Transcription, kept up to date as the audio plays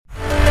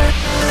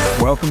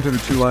Welcome to the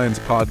Two Lions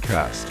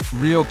podcast.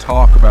 Real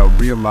talk about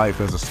real life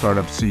as a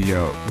startup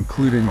CEO,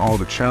 including all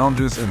the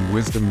challenges and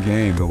wisdom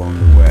gained along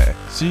the way.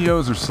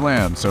 CEOs are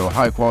slammed, so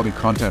high-quality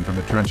content from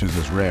the trenches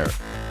is rare.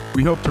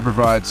 We hope to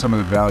provide some of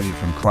the value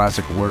from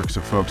classic works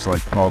of folks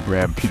like Paul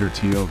Graham, Peter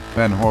Thiel,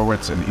 Ben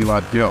Horowitz, and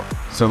Elad Gil.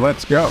 So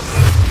let's go.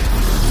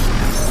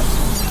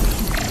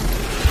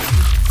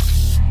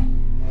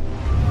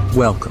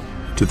 Welcome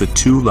to the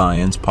Two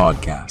Lions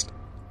podcast.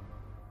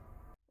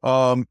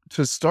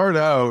 To start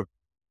out,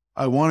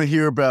 I want to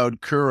hear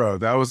about Kuro.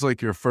 That was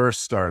like your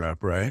first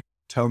startup, right?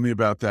 Tell me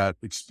about that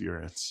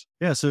experience.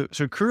 Yeah, so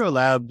Kuro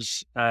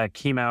Labs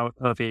came out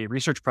of a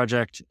research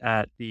project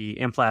at the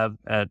AMP Lab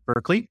at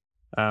Berkeley,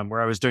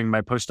 where I was doing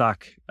my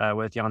postdoc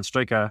with Jan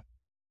Stoika.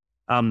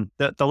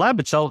 The lab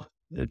itself,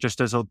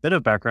 just as a bit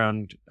of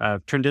background,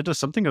 turned into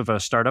something of a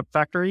startup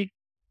factory.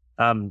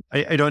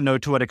 I don't know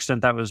to what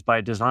extent that was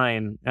by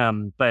design,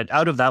 but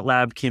out of that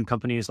lab came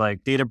companies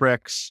like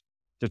Databricks,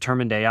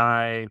 Determined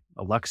AI,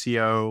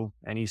 Alluxio,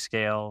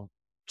 Anyscale,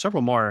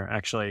 several more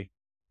actually.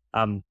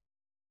 And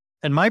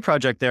my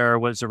project there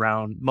was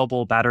around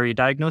mobile battery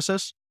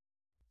diagnosis.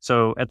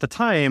 So at the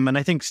time, and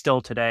I think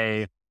still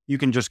today, you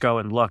can just go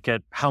and look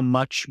at how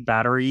much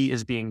battery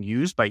is being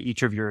used by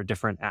each of your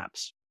different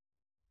apps.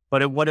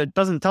 But what it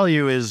doesn't tell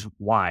you is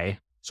why.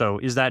 So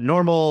is that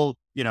normal?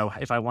 You know,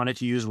 if I wanted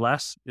to use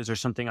less, is there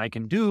something I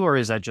can do? Or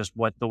is that just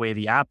what the way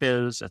the app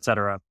is, et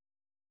cetera?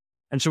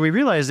 And so we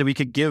realized that we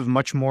could give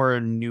much more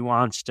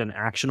nuanced and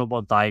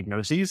actionable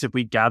diagnoses if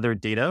we gathered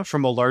data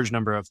from a large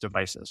number of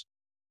devices.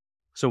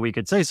 So we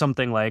could say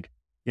something like,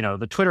 you know,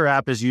 the Twitter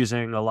app is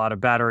using a lot of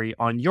battery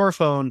on your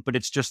phone, but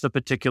it's just the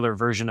particular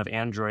version of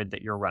Android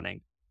that you're running.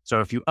 So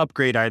if you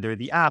upgrade either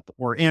the app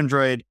or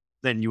Android,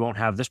 then you won't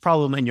have this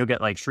problem and you'll get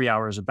like 3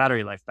 hours of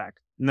battery life back.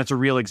 And that's a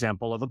real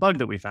example of a bug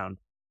that we found.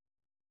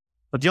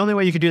 But the only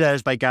way you could do that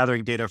is by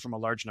gathering data from a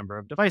large number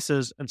of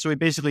devices. And so we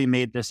basically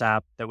made this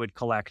app that would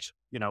collect,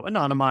 you know,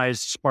 anonymized,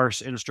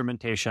 sparse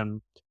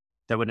instrumentation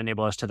that would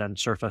enable us to then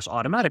surface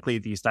automatically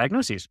these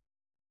diagnoses.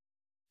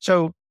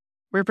 So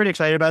we're pretty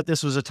excited about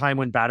this. It was a time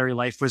when battery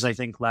life was, I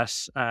think,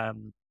 less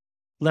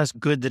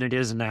good than it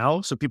is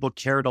now. So people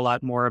cared a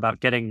lot more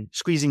about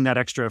squeezing that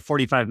extra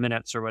 45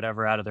 minutes or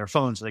whatever out of their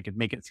phone so they could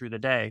make it through the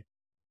day.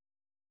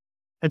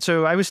 And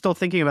so I was still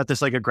thinking about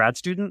this like a grad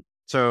student.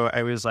 So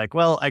I was like,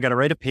 well, I got to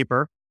write a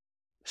paper.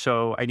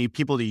 So I need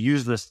people to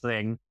use this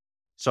thing.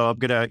 So I'm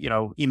going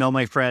to, email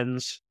my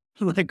friends,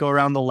 like go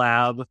around the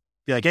lab,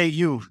 be like, hey,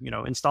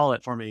 install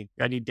it for me.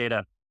 I need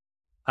data.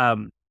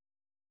 But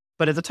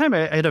at the time I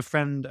had a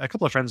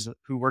couple of friends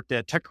who worked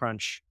at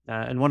TechCrunch,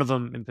 and one of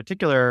them in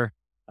particular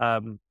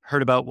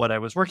heard about what I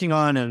was working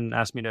on and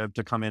asked me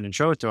to come in and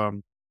show it to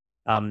him.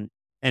 And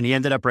he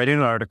ended up writing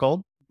an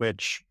article,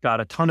 which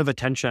got a ton of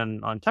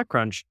attention on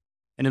TechCrunch.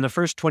 And in the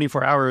first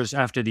 24 hours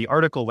after the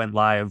article went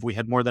live, we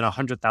had more than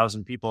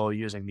 100,000 people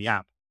using the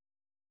app,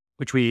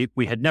 which we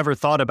had never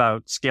thought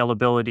about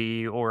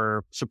scalability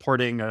or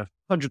supporting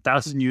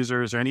 100,000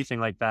 users or anything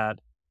like that.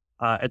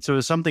 And so it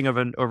was something of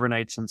an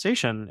overnight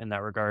sensation in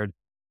that regard.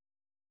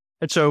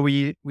 And so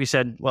we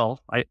said,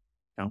 well,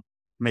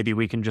 maybe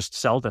we can just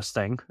sell this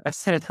thing. I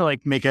said to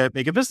make a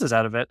business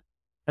out of it.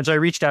 And so I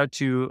reached out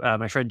to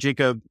my friend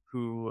Jacob,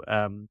 who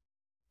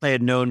I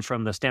had known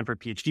from the Stanford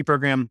PhD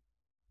program.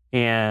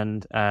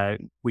 And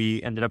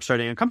we ended up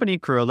starting a company,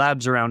 Kuro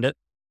Labs, around it.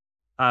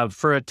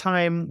 For a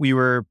time, we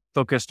were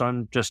focused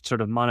on just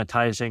sort of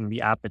monetizing the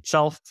app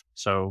itself.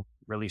 So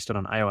released it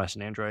on iOS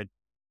and Android.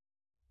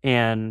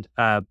 And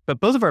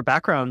but both of our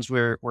backgrounds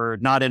were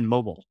not in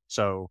mobile.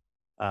 So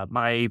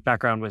my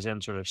background was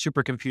in sort of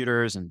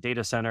supercomputers and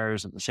data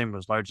centers, and the same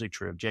was largely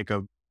true of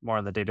Jacob, more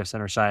on the data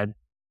center side.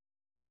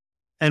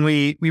 And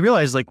we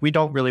realized we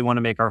don't really want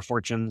to make our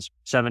fortunes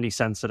 70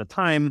 cents at a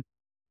time.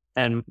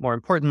 And more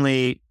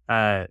importantly,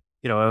 a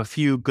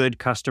few good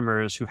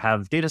customers who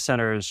have data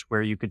centers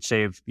where you could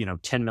save,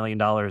 $10 million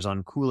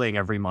on cooling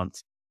every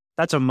month.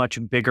 That's a much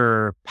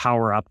bigger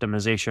power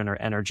optimization or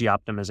energy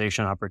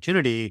optimization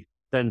opportunity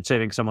than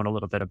saving someone a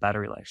little bit of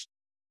battery life.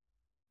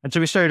 And so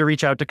we started to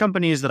reach out to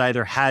companies that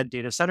either had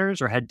data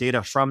centers or had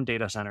data from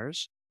data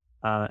centers.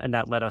 And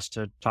that led us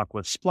to talk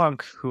with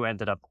Splunk, who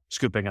ended up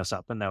scooping us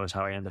up. And that was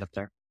how I ended up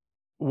there.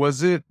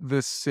 Was it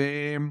the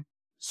same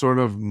sort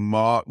of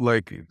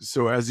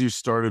so as you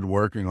started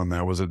working on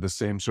that, was it the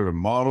same sort of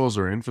models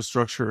or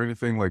infrastructure or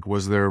anything?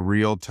 Was there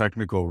real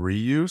technical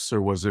reuse,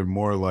 or was it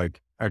more like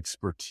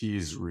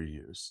expertise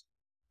reuse?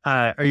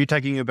 Are you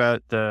talking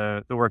about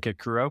the work at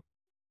Kuro?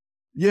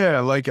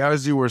 Yeah,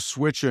 as you were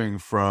switching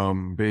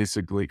from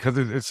basically, because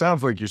it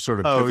sounds like you're sort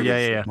of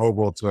pivoting from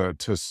mobile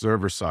to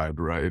server side,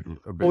 right?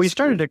 Well, we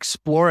started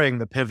exploring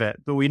the pivot,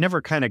 but we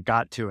never kind of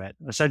got to it.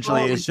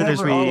 Essentially, as soon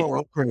as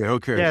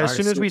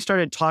we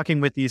started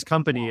talking with these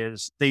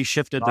companies, they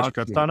shifted the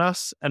script on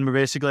us, and we're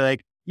basically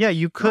like, yeah,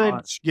 you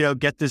could,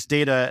 get this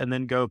data and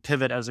then go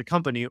pivot as a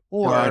company,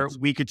 or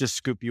we could just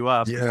scoop you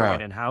up and bring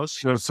it in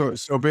house.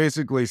 So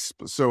basically,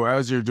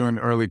 as you're doing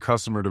early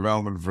customer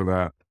development for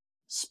that,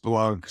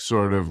 Splunk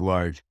sort of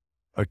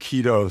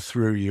Aikido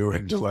threw you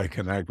into like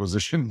an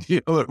acquisition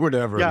deal or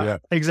whatever. Yeah.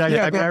 Exactly.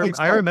 Yeah, I mean, that makes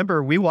I sense.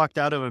 remember we walked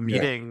out of a Yeah.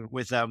 meeting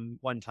with them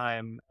one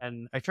time,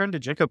 and I turned to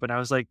Jacob and I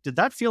was like, "Did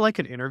that feel like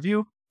an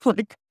interview?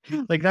 like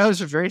that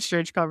was a very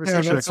strange Yeah,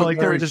 conversation. I that's felt a like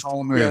they were very just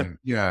common.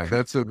 Yeah,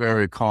 that's a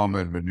very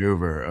common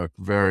maneuver, a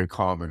very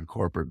common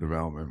corporate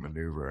development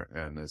maneuver,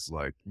 and it's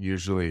like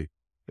usually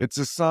it's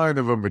a sign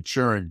of a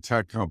maturing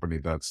tech company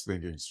that's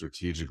thinking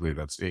strategically,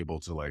 that's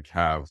able to like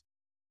have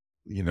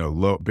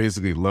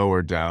basically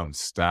lower down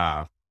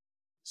staff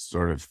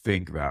sort of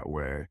think that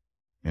way.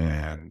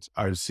 And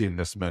I've seen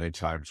this many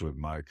times with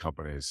my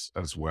companies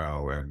as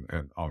well,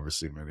 and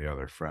obviously many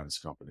other friends'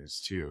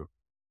 companies too.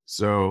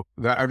 So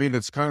that, I mean,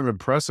 it's kind of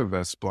impressive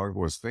that Splunk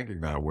was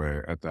thinking that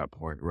way at that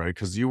point, right?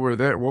 Because you were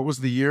there. What was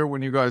the year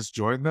when you guys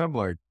joined them?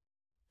 Like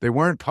they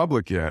weren't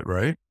public yet,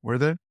 right? Were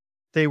they?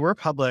 they were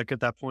public at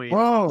that point.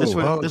 Whoa! This They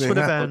would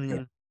have had,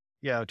 been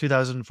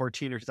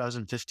 2014 or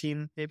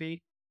 2015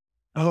 maybe.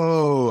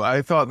 oh,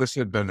 I thought this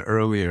had been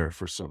earlier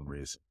for some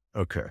reason.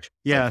 Okay.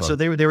 Yeah, Okay. so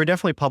they were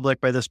definitely public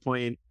by this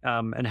point,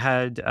 and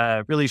had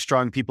really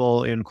strong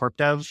people in corp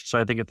dev. So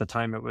I think at the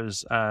time it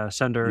was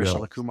Sender, Yeah.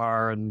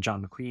 Silakumar, and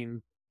John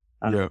McQueen.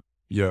 Yeah.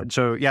 Yeah. And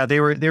so yeah, they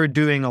were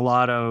doing a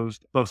lot of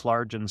both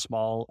large and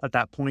small at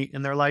that point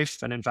in their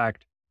life. And in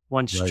fact,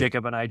 once Right.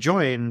 Jacob and I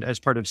joined as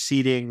part of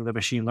seeding the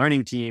machine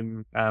learning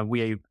team,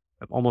 we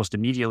almost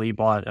immediately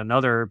bought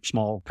another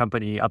small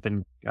company up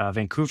in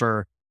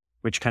Vancouver,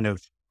 which kind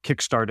of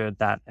kickstarted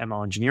that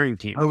ML engineering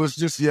team. I was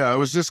just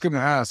going to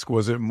ask,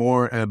 was it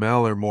more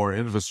ML or more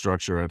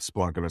infrastructure at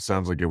Splunk? And it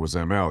sounds like it was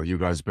ML. You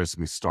guys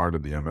basically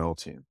started the ML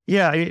team.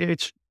 Yeah,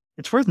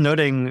 it's worth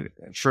noting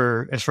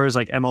for as far as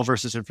like ML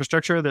versus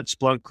infrastructure that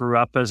Splunk grew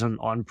up as an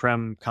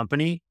on-prem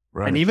company.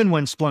 Right. And even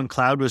when Splunk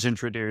Cloud was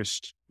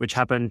introduced, which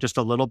happened just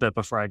a little bit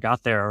before I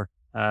got there,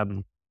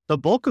 the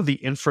bulk of the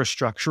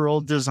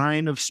infrastructural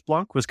design of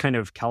Splunk was kind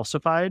of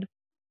calcified.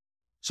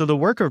 So the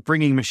work of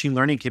bringing machine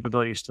learning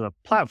capabilities to the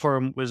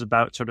platform was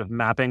about sort of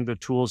mapping the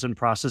tools and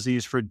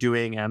processes for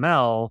doing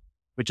ML,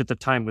 which at the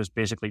time was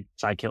basically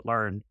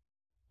scikit-learn,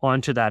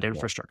 onto that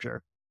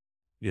infrastructure.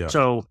 Yeah.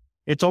 So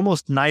it's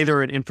almost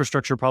neither an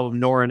infrastructure problem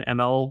nor an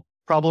ML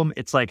problem.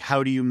 It's like,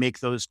 how do you make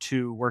those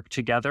two work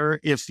together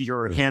if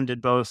you're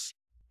handed both,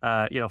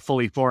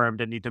 fully formed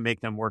and need to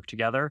make them work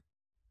together?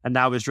 And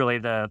that was really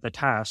the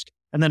task.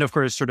 And then, of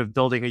course, sort of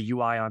building a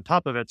UI on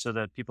top of it so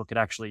that people could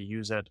actually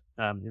use it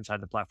inside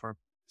the platform.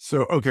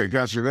 So, okay,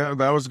 gotcha.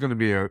 That was going to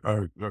be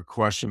a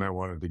question I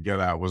wanted to get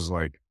at, was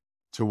like,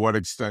 to what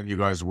extent you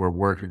guys were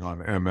working on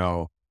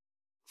ML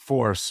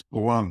for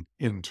Splunk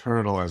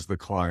internal as the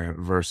client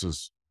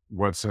versus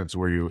what sense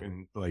were you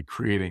in like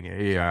creating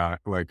AI,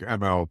 like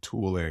ML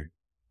tooling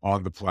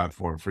on the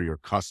platform for your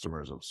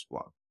customers of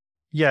Splunk?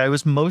 Yeah, it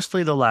was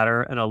mostly the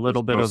latter and a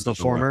little bit of the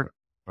former.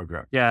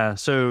 Okay. Yeah.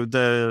 So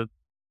the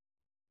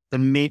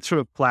main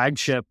sort of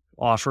flagship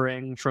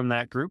offering from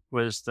that group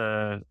was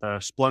the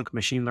Splunk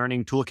machine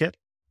learning toolkit,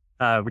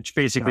 which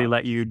basically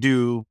let you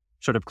do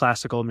sort of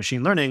classical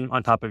machine learning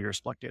on top of your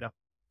Splunk data.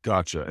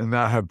 Gotcha. And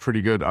that had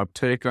pretty good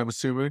uptake, I'm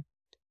assuming?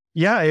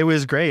 Yeah, it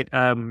was great.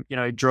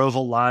 It drove a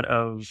lot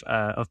of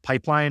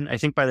pipeline. I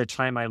think by the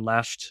time I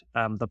left,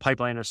 the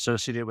pipeline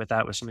associated with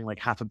that was something like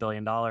 $500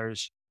 million.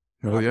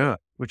 Oh yeah.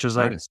 Which was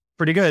like Nice.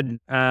 pretty good.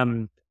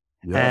 Yeah.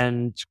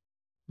 And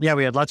yeah,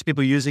 we had lots of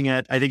people using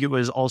it. I think it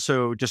was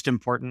also just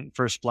important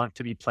for Splunk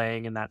to be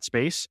playing in that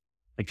space.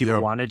 Like people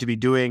wanted to be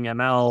doing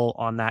ML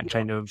on that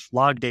kind of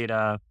log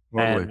data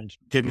and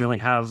didn't really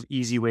have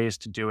easy ways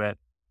to do it.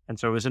 And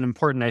so it was an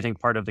important, I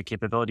think, part of the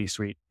capability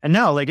suite. And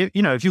now, like,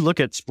 if you look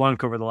at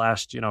Splunk over the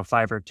last,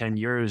 5 or 10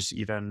 years,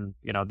 even,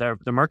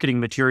 the marketing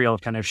material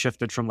kind of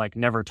shifted from like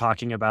never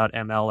talking about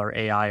ML or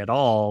AI at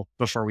all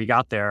before we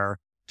got there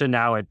to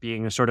now it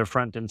being sort of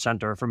front and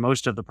center for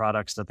most of the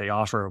products that they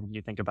offer when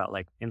you think about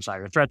like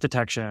insider threat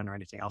detection or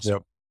anything else.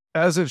 Yep.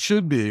 As it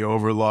should be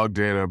over log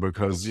data,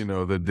 because,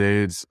 the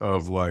days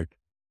of like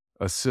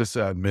a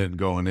sysadmin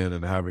going in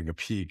and having a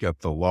peek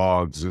at the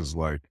logs is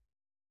like,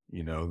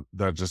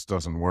 that just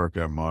doesn't work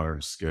at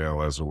modern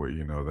scale as a way,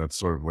 that's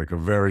sort of like a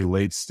very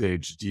late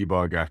stage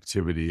debug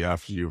activity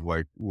after you've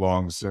like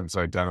long since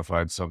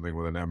identified something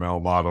with an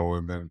ML model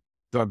and then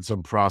done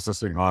some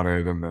processing on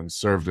it and then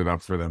served it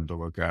up for them to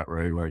look at,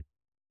 right? Like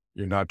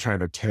you're not trying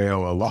to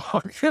tail a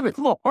log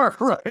anymore,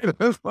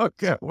 right?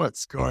 Look at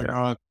what's going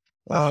on.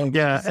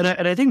 Yeah. And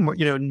I think,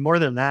 more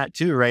than that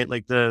too, right?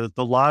 Like the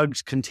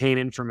logs contain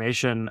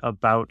information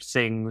about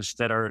things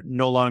that are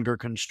no longer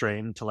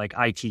constrained to like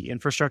IT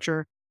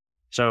infrastructure.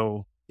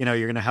 So,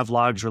 you're going to have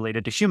logs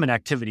related to human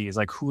activities,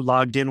 like who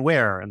logged in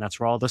where, and that's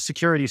where all the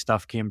security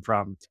stuff came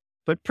from.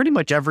 But pretty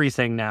much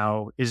everything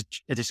now is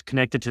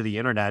connected to the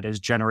internet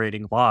is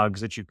generating logs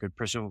that you could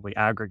presumably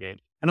aggregate.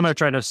 And I'm not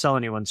trying to sell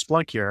anyone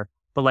Splunk here,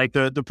 but like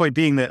the point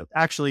being that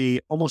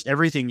actually almost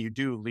everything you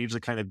do leaves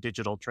a kind of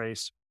digital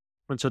trace.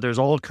 And so there's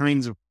all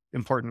kinds of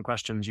important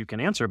questions you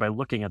can answer by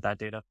looking at that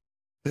data.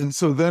 And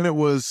so then it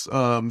was,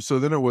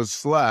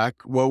 Slack.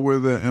 What were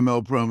the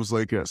ML problems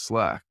like at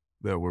Slack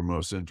that were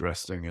most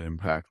interesting and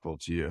impactful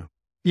to you?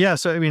 Yeah.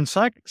 So, I mean,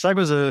 Slack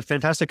was a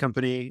fantastic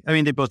company. I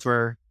mean, they both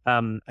were.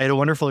 I had a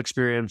wonderful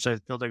experience. I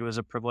felt like it was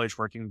a privilege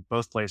working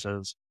both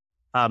places.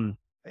 Um,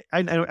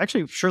 I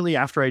actually, shortly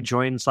after I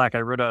joined Slack,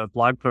 I wrote a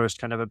blog post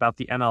kind of about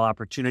the ML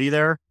opportunity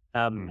there.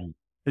 I think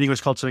it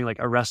was called something like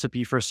A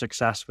Recipe for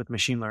Success with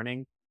Machine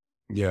Learning.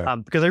 Yeah.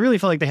 Because I really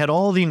felt like they had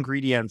all the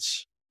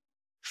ingredients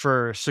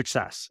for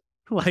success.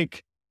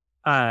 Like,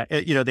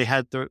 they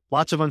had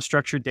lots of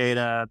unstructured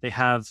data. They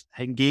have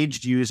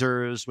engaged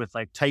users with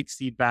like tight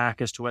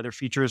feedback as to whether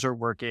features are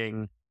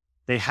working.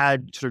 They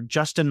had sort of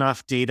just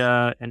enough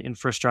data and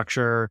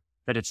infrastructure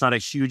that it's not a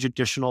huge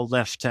additional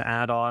lift to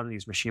add on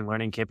these machine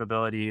learning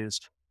capabilities.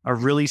 A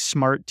really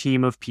smart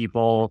team of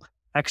people,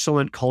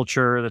 excellent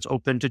culture that's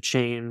open to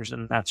change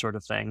and that sort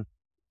of thing.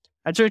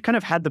 And so it kind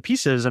of had the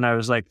pieces, and I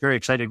was like very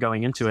excited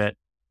going into it.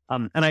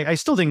 And I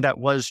still think that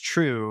was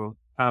true.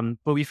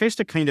 But we faced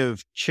a kind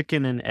of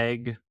chicken and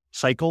egg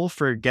cycle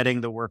for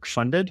getting the work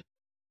funded.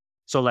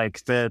 So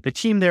like the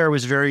team there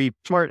was very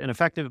smart and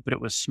effective, but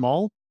it was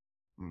small.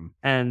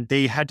 And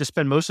they had to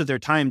spend most of their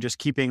time just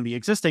keeping the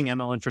existing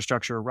ML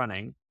infrastructure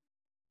running.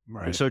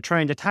 Right. And so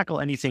trying to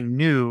tackle anything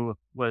new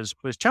was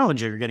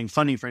challenging, or getting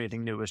funding for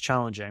anything new was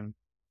challenging.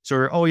 So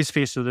we're always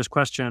faced with this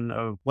question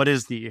of what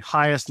is the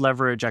highest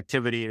leverage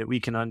activity that we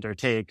can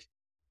undertake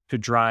to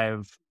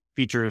drive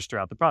features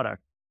throughout the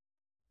product.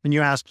 And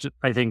you asked,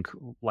 I think,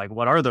 like,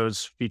 what are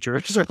those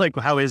features, or like,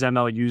 how is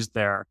ML used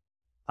there?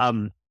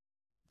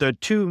 The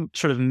two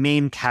sort of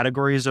main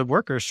categories of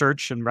work are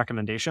search and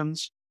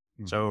recommendations.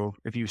 So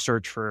if you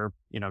search for,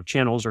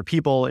 channels or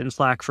people in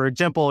Slack, for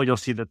example, you'll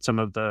see that some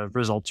of the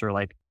results are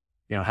like,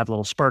 have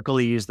little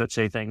sparklies that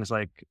say things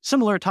like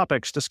similar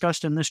topics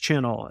discussed in this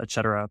channel, et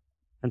cetera.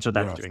 And so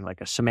that's doing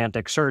like a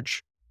semantic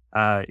search.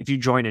 If you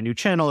join a new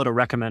channel, it'll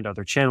recommend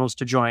other channels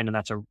to join. And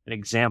that's an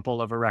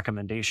example of a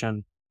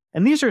recommendation.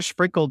 And these are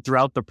sprinkled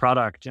throughout the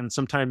product in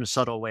sometimes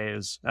subtle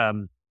ways.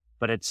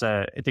 But it's,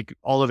 I think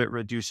all of it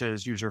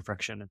reduces user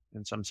friction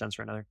in some sense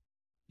or another.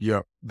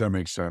 Yeah, that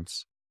makes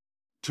sense.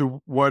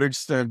 To what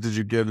extent did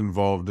you get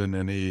involved in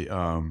any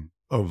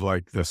of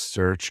like the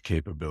search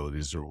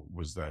capabilities, or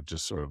was that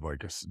just sort of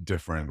like a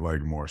different,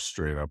 like more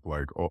straight up,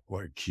 like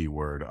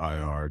keyword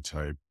IR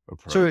type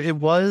approach? So it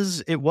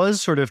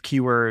was sort of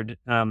keyword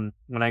when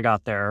I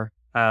got there.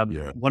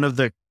 One of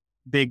the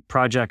big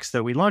projects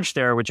that we launched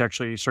there, which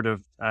actually sort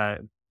of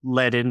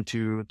led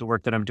into the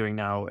work that I'm doing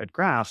now at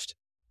Graft,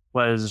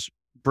 was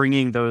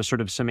bringing those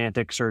sort of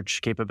semantic search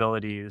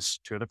capabilities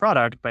to the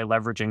product by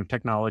leveraging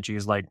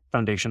technologies like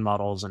foundation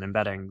models and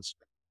embeddings.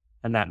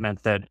 And that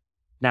meant that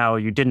now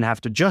you didn't have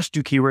to just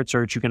do keyword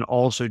search. You can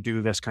also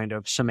do this kind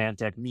of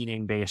semantic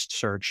meaning-based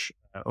search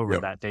over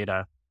that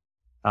data.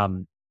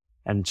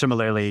 And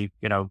similarly,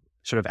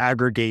 sort of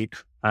aggregate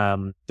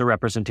the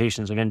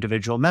representations of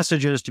individual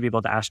messages to be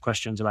able to ask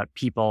questions about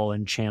people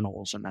and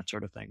channels and that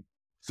sort of thing.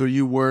 So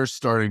you were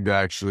starting to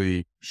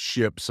actually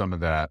ship some of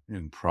that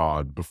in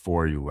prod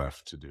before you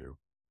left to do.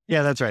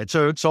 Yeah, that's right.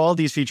 So all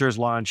these features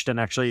launched, and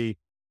actually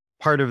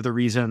part of the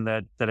reason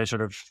that I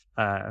sort of,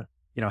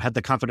 had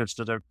the confidence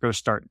to go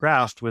start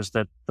Graft was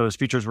that those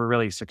features were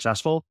really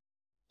successful.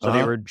 So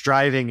they were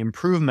driving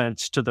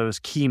improvements to those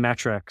key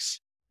metrics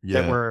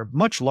that were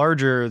much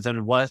larger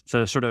than what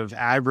the sort of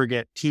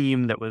aggregate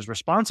team that was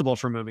responsible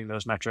for moving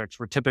those metrics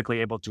were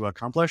typically able to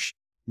accomplish.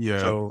 Yeah.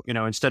 So,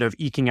 instead of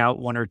eking out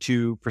 1 or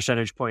 2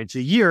 percentage points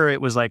a year, it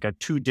was like a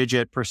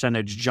 2-digit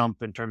percentage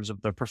jump in terms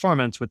of the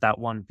performance with that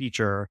one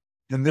feature.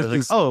 And this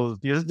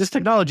is this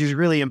technology is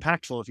really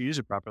impactful if you use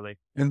it properly.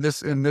 And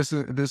this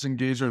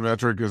engagement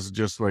metric is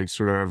just like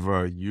sort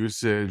of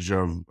usage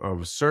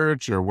of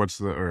search, or what's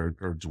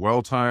or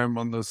dwell time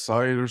on the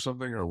site or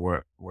something, or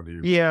what do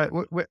you? Yeah,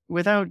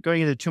 without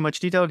going into too much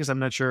detail, because I'm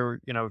not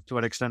sure to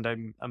what extent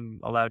I'm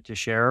allowed to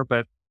share,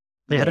 but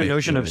they had a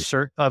notion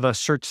of a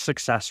search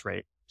success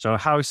rate. So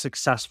how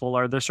successful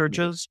are the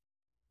searches,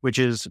 which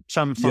is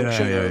some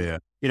function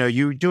of,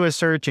 you do a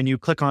search and you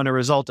click on a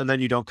result and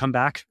then you don't come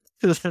back.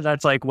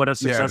 That's like what a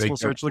successful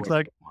search looks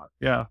like.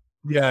 Yeah.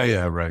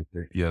 Yeah. Right.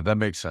 Yeah. That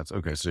makes sense.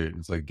 Okay. So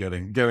it's like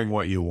getting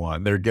what you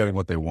want. They're getting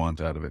what they want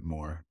out of it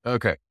more.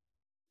 Okay.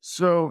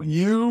 So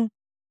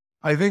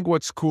I think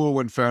what's cool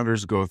when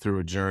founders go through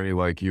a journey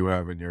like you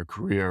have in your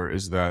career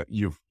is that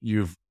you've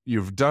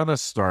done a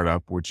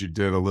startup, which you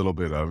did a little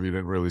bit of. You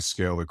didn't really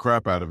scale the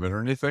crap out of it or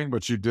anything,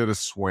 but you did a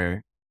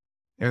swing.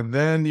 And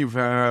then you've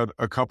had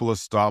a couple of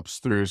stops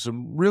through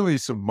some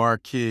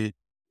marquee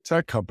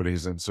tech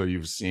companies. And so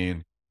you've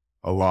seen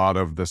a lot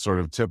of the sort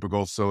of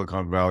typical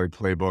Silicon Valley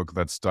playbook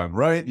that's done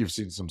right. You've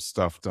seen some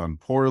stuff done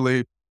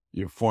poorly.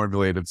 You've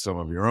formulated some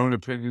of your own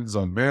opinions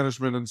on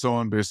management and so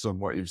on based on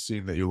what you've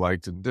seen that you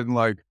liked and didn't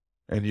like.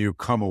 And you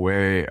come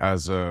away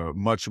as a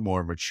much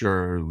more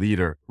mature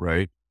leader,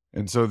 right?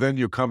 And so then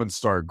you come and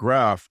start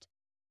Graft.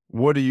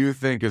 What do you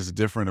think is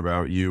different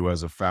about you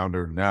as a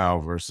founder now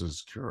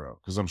versus Kuro?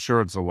 Because I'm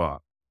sure it's a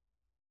lot.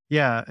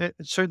 Yeah,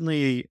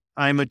 certainly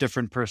I'm a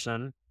different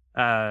person.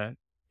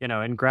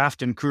 And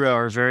Graft and Kuro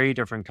are very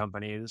different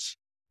companies.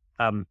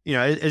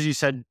 As you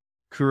said,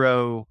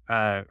 Kuro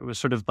was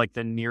sort of like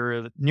the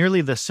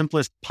nearly the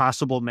simplest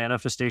possible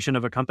manifestation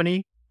of a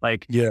company.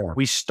 Like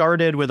we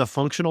started with a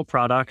functional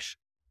product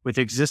with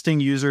existing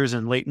users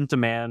and latent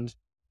demand,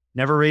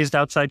 never raised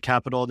outside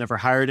capital, never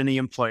hired any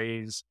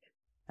employees.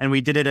 And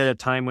we did it at a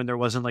time when there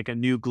wasn't like a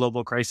new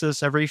global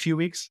crisis every few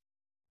weeks.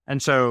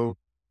 And so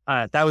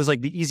that was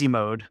like the easy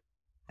mode.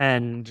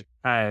 And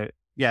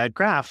at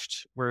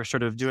Graft, we're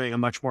sort of doing a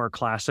much more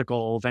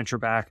classical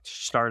venture-backed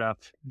startup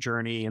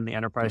journey in the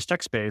enterprise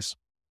tech space.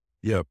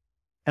 Yep.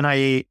 And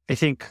I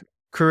think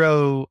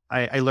Kuro,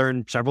 I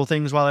learned several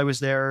things while I was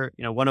there.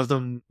 One of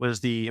them was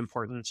the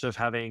importance of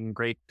having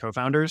great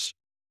co-founders.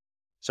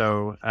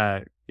 So,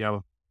 I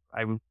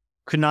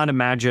could not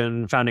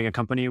imagine founding a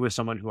company with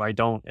someone who I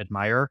don't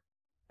admire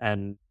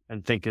and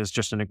think is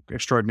just an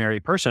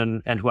extraordinary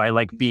person and who I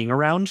like being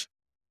around.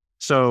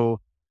 So,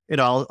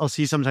 I'll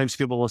see sometimes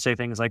people will say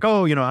things like,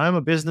 oh, I'm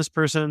a business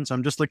person, so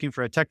I'm just looking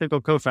for a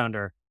technical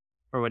co-founder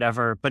or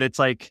whatever. But it's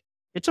like,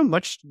 it's a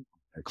much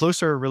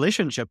closer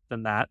relationship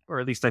than that, or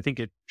at least I think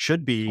it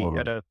should be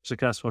at a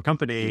successful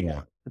company.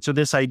 Yeah. And so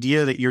this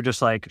idea that you're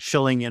just like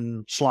filling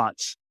in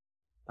slots,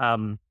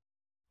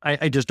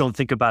 I just don't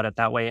think about it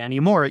that way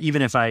anymore,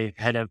 even if I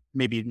had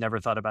maybe never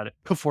thought about it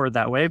before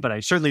that way, but I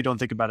certainly don't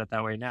think about it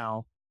that way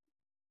now.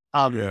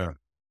 I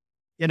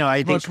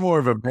think much more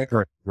of a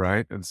marriage,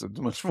 right? It's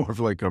much more of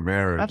like a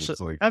marriage.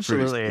 It's like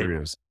absolutely.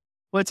 Serious.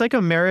 Well, it's like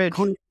a marriage,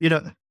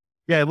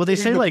 yeah. Well, they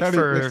say like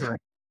for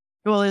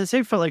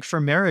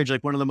marriage,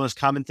 like one of the most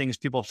common things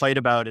people fight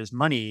about is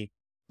money.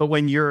 But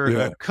when you're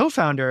a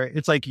co-founder,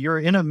 it's like you're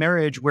in a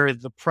marriage where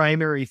the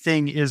primary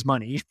thing is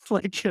money.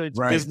 Like it's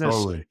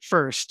business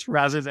first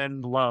rather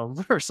than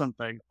love or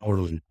something.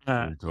 Totally.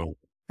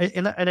 And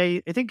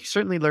I think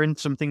certainly learned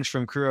some things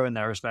from Kuro in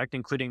that respect,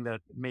 including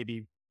that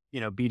maybe,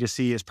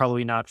 B2C is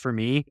probably not for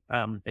me.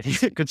 I think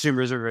that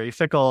consumers are very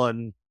fickle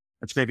and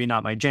that's maybe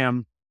not my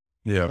jam.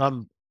 Yeah.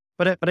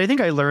 But I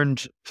think I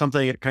learned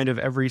something at kind of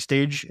every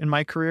stage in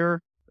my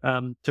career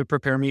to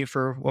prepare me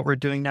for what we're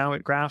doing now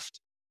at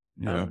Graft.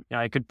 Yeah.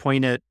 I could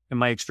point it in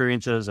my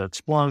experiences at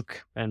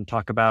Splunk and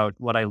talk about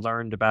what I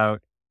learned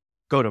about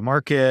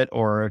go-to-market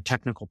or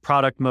technical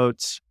product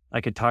moats. I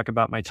could talk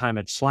about my time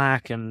at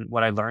Slack and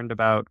what I learned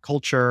about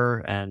culture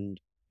and,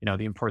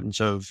 the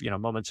importance of,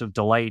 moments of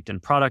delight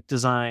and product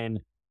design.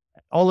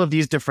 All of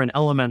these different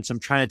elements, I'm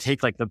trying to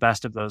take like the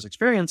best of those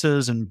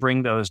experiences and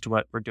bring those to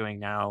what we're doing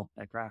now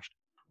at Graft.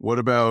 What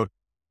about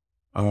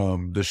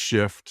the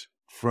shift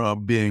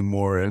from being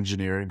more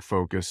engineering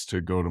focused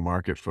to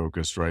go-to-market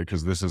focused, right?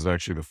 Because this is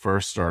actually the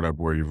first startup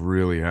where you've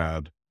really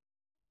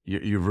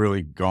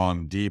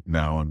gone deep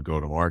now on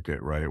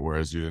go-to-market, right?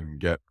 Whereas you didn't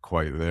get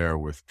quite there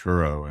with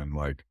Kuro and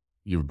like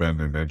you've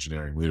been in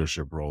engineering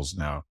leadership roles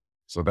now.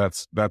 So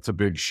that's a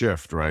big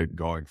shift, right?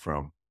 Going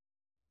from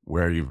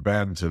where you've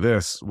been to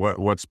this.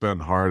 What's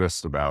been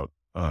hardest about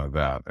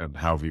that, and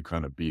how have you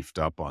kind of beefed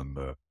up on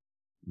the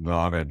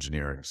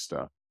non-engineering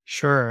stuff?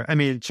 Sure. I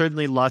mean,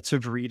 certainly lots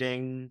of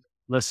reading,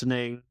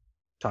 listening,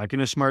 talking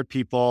to smart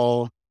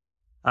people,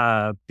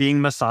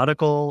 being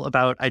methodical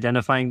about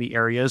identifying the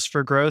areas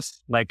for growth.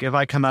 Like if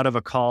I come out of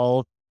a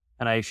call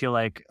and I feel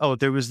like, oh,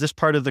 there was this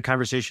part of the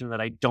conversation that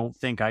I don't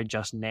think I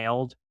just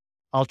nailed,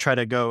 I'll try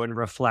to go and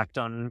reflect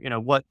on,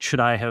 what should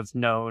I have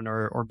known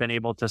or been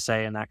able to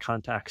say in that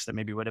context that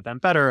maybe would have been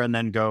better, and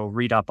then go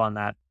read up on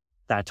that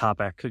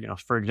topic.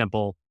 For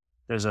example,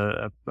 there's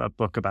a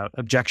book about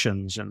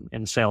objections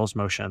in sales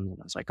motion. And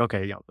I was like,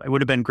 okay, it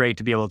would have been great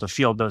to be able to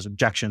field those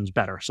objections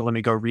better. So let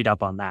me go read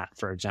up on that,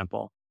 for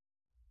example.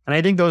 And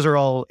I think those are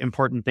all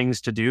important things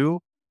to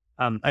do.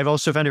 I've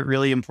also found it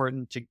really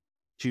important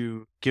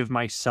to give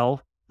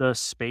myself the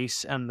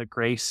space and the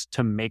grace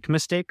to make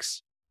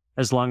mistakes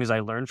as long as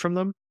I learn from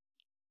them.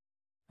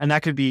 And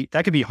that could be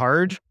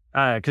hard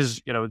because,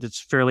 it's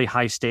fairly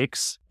high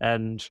stakes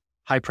and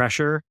high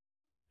pressure.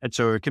 And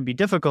so it can be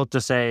difficult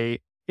to say,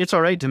 it's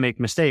all right to make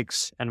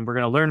mistakes and we're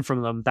going to learn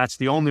from them. That's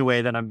the only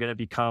way that I'm going to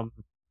become,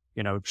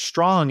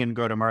 strong in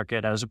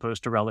go-to-market as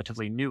opposed to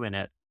relatively new in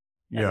it.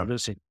 Yeah.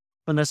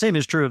 And the same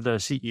is true of the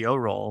CEO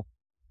role.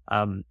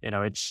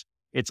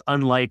 It's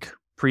unlike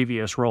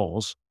previous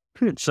roles.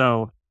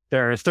 So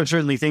there are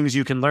certainly things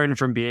you can learn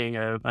from being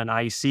an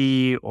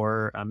IC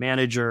or a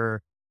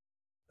manager.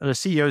 The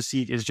CEO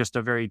seat is just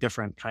a very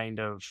different kind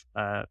of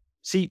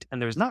seat.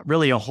 And there's not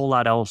really a whole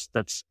lot else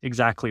that's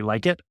exactly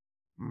like it.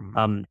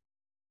 Mm-hmm.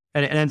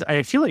 And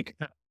I feel like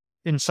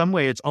in some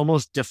way it's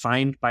almost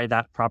defined by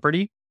that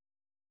property.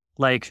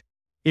 Like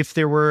if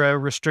there were a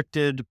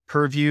restricted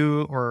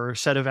purview or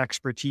set of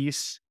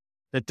expertise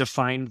that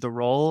defined the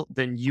role,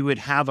 then you would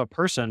have a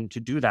person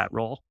to do that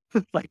role.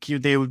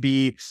 There would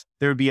be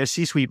a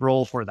C-suite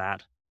role for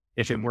that.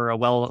 If it were a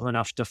well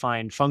enough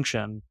defined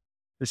function,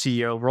 the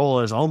CEO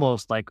role is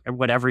almost like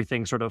what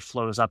everything sort of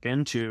flows up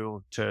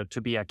into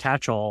to be a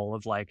catch-all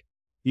of like,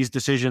 these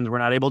decisions were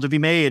not able to be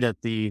made at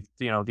the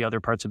other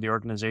parts of the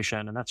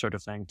organization and that sort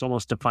of thing. It's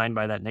almost defined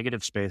by that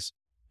negative space.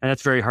 And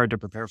that's very hard to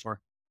prepare for.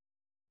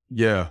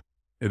 Yeah,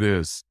 it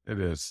is.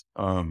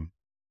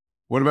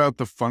 What about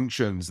the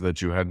functions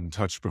that you hadn't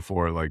touched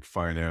before, like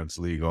finance,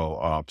 legal,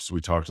 ops?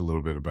 We talked a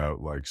little bit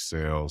about like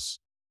sales.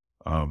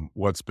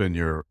 What's been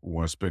your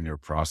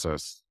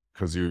process?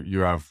 Because you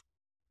have,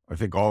 I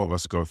think all of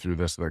us go through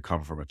this that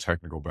come from a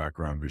technical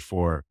background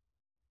before,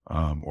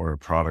 or a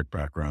product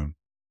background,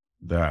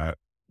 that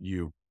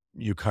you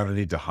kind of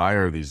need to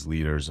hire these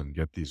leaders and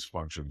get these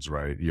functions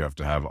right. You have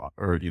to have,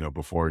 or,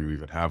 before you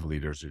even have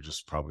leaders, you're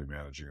just probably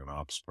managing an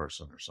ops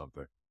person or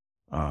something.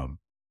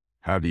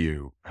 How do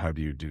you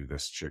do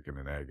this chicken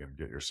and egg and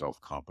get yourself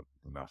competent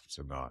enough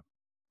to not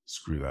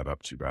screw that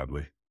up too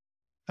badly?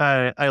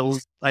 I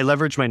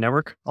leverage my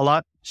network a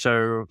lot.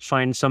 So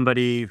find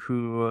somebody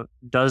who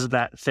does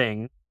that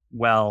thing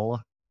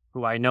well,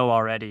 who I know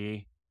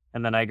already.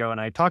 And then I go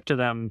and I talk to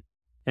them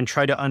and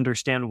try to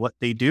understand what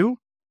they do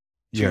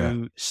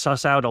to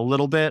suss out a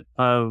little bit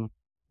of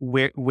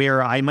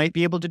where I might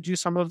be able to do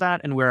some of that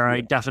and where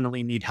I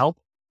definitely need help.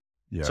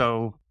 Yeah.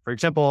 So for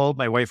example,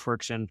 my wife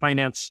works in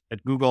finance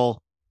at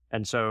Google.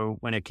 And so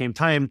when it came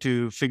time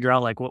to figure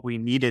out like what we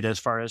needed as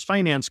far as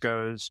finance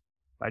goes,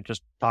 I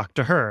just talked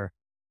to her.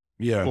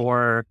 Yeah.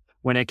 Or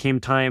when it came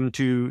time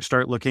to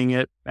start looking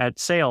at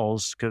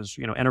sales, because,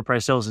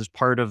 enterprise sales is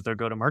part of the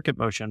go-to-market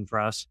motion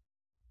for us,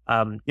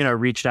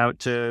 reached out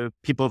to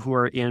people who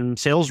are in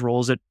sales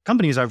roles at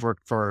companies I've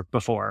worked for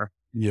before.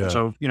 Yeah.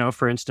 So,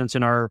 for instance,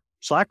 in our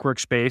Slack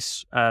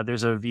workspace,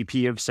 there's a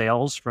VP of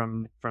sales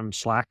from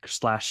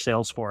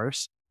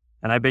Slack/Salesforce.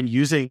 And I've been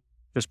using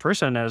this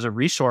person as a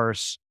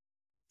resource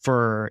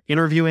for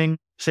interviewing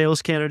sales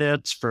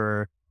candidates,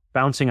 for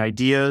bouncing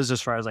ideas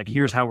as far as like,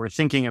 here's how we're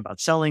thinking about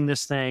selling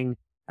this thing.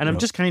 And I'm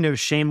just kind of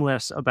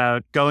shameless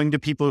about going to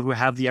people who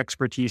have the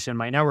expertise in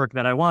my network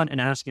that I want and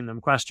asking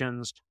them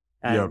questions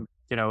and,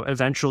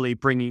 eventually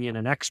bringing in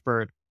an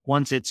expert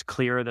once it's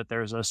clear that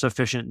there's a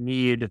sufficient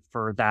need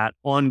for that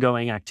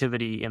ongoing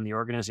activity in the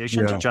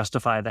organization to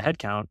justify the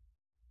headcount.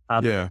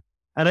 And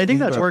I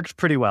think that's worked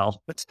pretty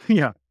well. But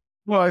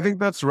Well, I think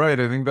that's right.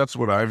 I think that's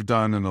what I've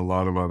done, and a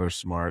lot of other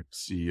smart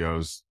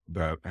CEOs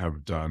that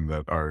have done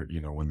that are,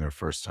 when they're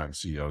first time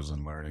CEOs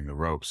and learning the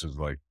ropes, is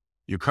like,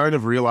 you kind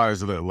of realize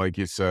that, like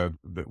you said,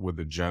 that with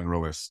the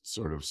generalist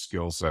sort of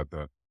skill set,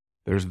 that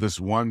there's this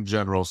one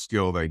general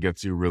skill that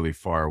gets you really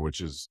far, which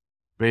is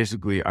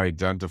basically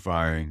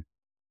identifying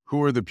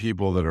who are the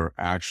people that are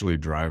actually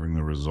driving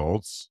the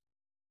results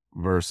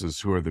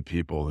versus who are the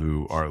people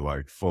who are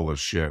like full of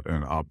shit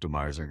and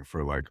optimizing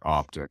for like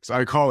optics.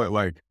 I call it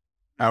like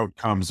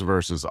outcomes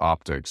versus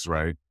optics,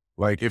 right?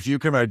 Like if you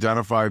can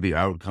identify the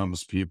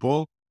outcomes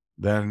people,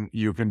 then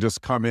you can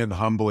just come in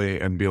humbly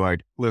and be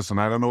like, listen,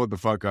 I don't know what the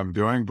fuck I'm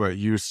doing, but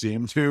you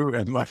seem to,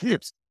 and like,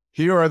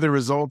 here are the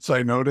results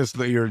I noticed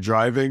that you're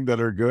driving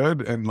that are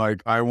good. And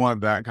like, I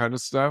want that kind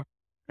of stuff.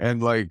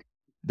 And like,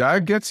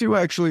 that gets you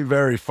actually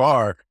very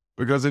far,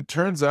 because it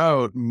turns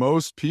out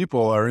most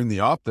people are in the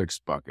optics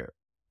bucket.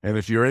 And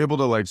if you're able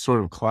to like sort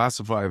of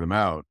classify them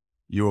out,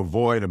 you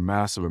avoid a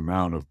massive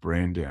amount of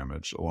brain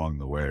damage along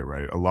the way,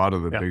 right? A lot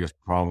of the biggest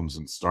problems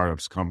in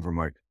startups come from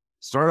like,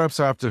 startups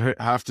have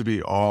to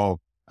be all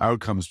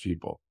outcomes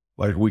people.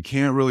 Like we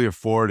can't really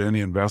afford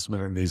any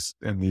investment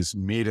in these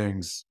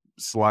meetings,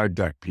 slide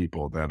deck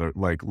people that are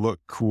like, look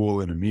cool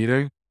in a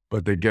meeting,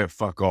 but they get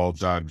fuck all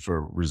done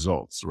for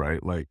results,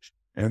 right? Like,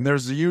 and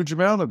there's a huge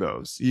amount of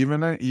those,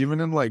 even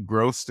in like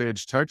growth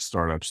stage tech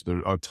startups,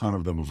 a ton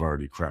of them have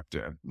already crept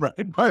in,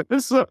 right? But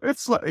it's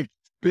like,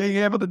 being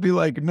able to be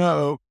like,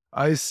 no,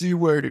 I see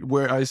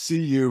where I see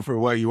you for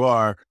what you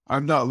are.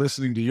 I'm not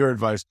listening to your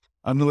advice.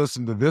 I'm going to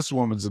listen to this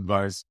woman's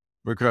advice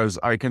because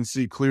I can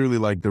see clearly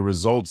like the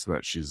results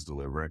that she's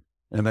delivering.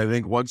 And I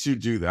think once you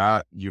do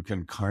that, you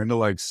can kind of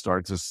like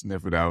start to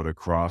sniff it out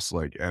across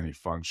like any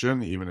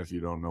function, even if you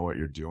don't know what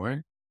you're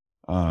doing.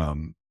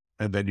 And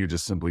then you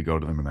just simply go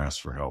to them and ask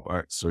for help.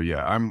 So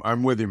yeah,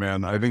 I'm with you,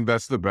 man. I think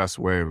that's the best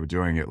way of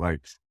doing it.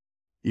 Like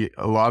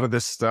a lot of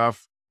this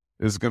stuff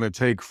is going to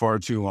take far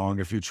too long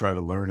if you try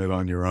to learn it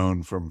on your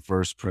own from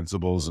first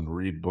principles and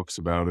read books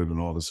about it and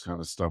all this kind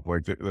of stuff.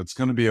 Like that's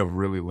going to be of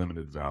really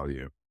limited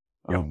value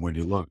when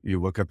you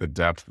look at the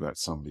depth that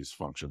some of these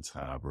functions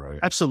have, right?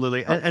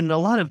 Absolutely. And a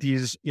lot of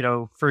these,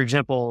 for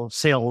example,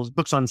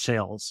 books on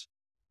sales,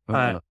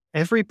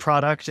 every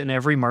product in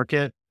every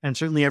market, and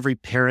certainly every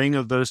pairing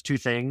of those two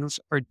things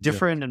are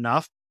different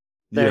enough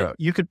that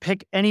you could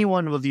pick any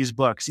one of these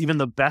books, even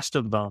the best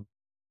of them.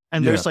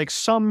 And there's like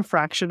some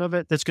fraction of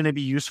it that's going to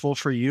be useful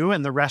for you,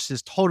 and the rest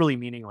is totally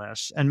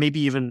meaningless and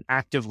maybe even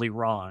actively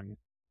wrong.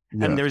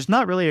 Yeah. And there's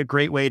not really a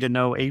great way to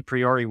know a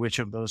priori which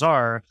of those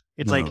are.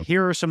 It's like,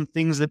 here are some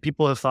things that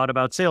people have thought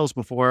about sales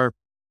before.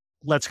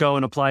 Let's go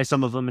and apply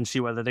some of them and see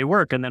whether they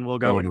work. And then we'll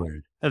go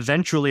and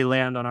eventually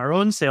land on our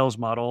own sales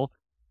model.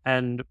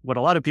 And what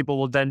a lot of people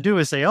will then do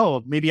is say,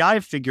 oh, maybe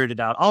I've figured it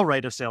out. I'll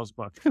write a sales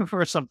book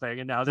or something.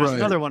 And now there's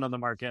another one on the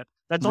market.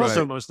 That's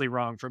also mostly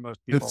wrong for most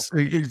people.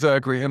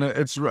 Exactly. And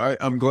it's right.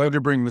 I'm glad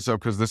you're bringing this up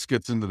because this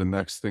gets into the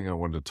next thing I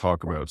wanted to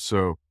talk about.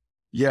 So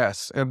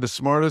Yes, and the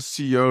smartest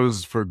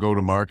CEOs for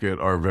go-to-market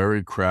are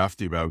very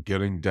crafty about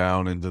getting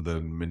down into the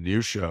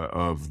minutia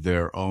of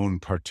their own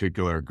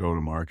particular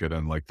go-to-market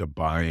and like the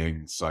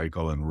buying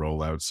cycle and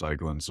rollout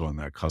cycle and so on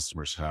that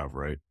customers have,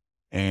 right?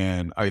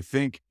 And I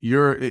think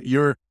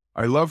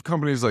I love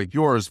companies like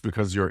yours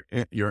because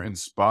you're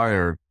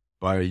inspired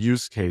by a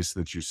use case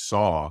that you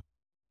saw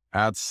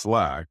at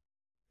Slack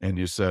and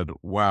you said,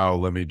 wow,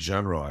 let me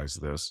generalize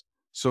this.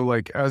 So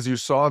like, as you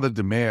saw the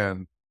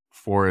demand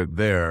for it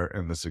there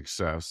and the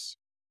success,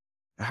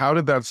 how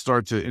did that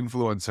start to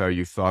influence how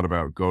you thought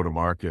about go to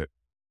market?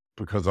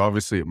 Because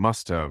obviously it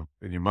must have,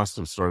 and you must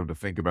have started to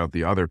think about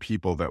the other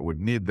people that would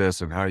need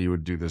this and how you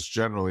would do this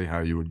generally, how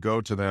you would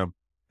go to them.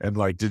 And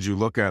like, did you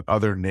look at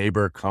other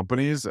neighbor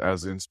companies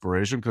as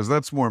inspiration? Because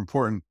that's more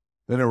important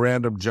than a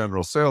random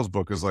general sales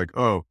book is like,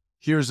 oh,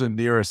 here's a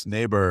nearest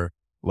neighbor.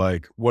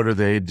 Like, what are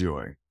they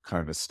doing?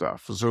 Kind of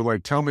stuff. So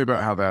like, tell me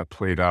about how that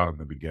played out in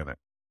the beginning.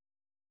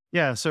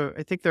 Yeah, so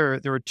I think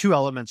there were two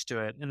elements to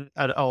it, and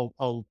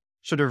I'll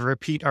sort of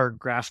repeat our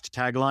Graft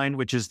tagline,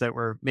 which is that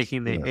we're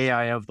making the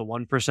AI of the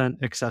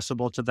 1%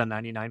 accessible to the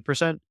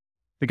 99%,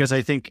 because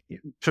I think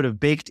sort of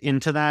baked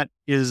into that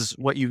is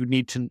what you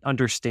need to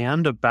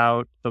understand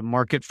about the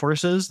market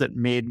forces that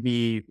made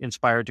me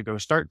inspired to go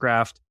start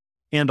Graft,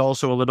 and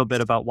also a little bit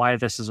about why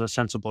this is a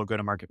sensible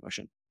go-to-market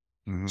motion.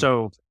 Mm-hmm.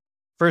 So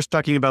first,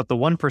 talking about the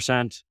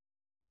 1%,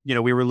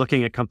 we were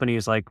looking at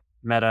companies like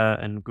Meta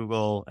and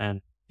Google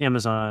and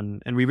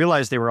Amazon, and we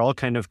realized they were all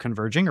kind of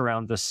converging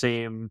around the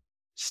same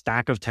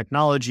stack of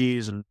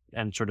technologies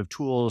and sort of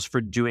tools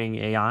for doing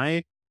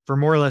AI for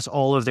more or less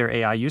all of their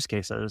AI use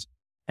cases.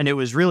 And it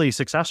was really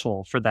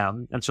successful for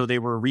them. And so they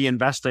were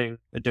reinvesting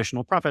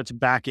additional profits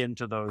back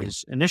into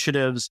those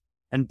initiatives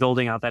and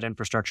building out that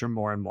infrastructure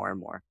more and more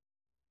and more.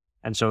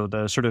 And so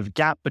the sort of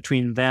gap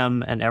between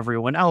them and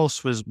everyone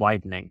else was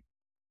widening.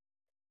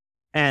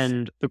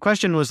 And the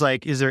question was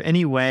like, is there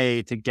any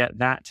way to get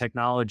that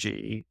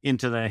technology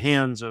into the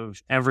hands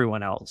of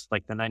everyone else,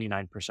 like the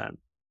 99%?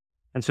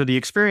 And so the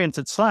experience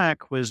at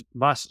Slack was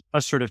us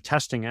sort of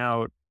testing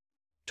out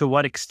to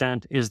what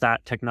extent is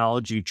that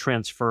technology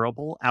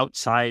transferable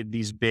outside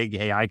these big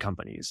AI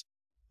companies?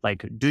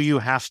 Like, do you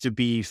have to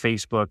be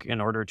Facebook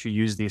in order to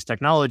use these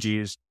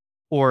technologies?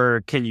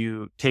 Or can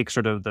you take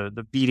sort of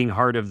the beating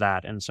heart of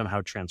that and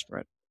somehow transfer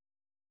it?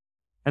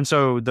 And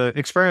so the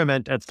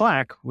experiment at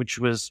Slack, which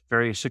was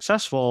very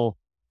successful,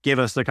 gave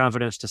us the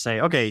confidence to say,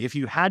 okay, if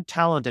you had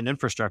talent and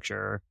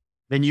infrastructure,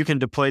 then you can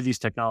deploy these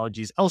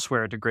technologies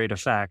elsewhere to great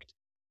effect.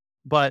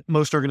 But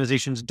most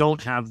organizations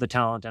don't have the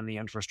talent and the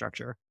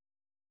infrastructure.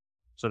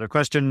 So the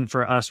question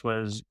for us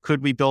was,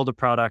 could we build a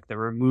product that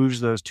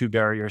removes those two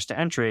barriers to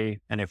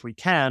entry? And if we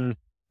can,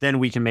 then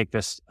we can make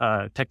this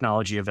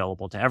technology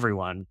available to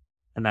everyone.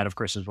 And that, of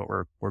course, is what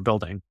we're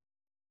building.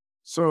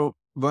 So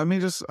I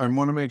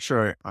want to make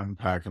sure I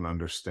unpack and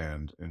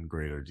understand in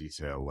greater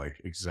detail, like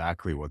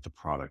exactly what the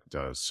product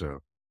does. So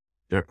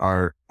there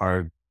are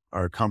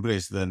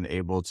companies then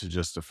able to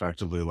just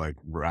effectively like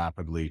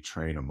rapidly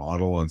train a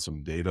model on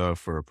some data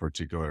for a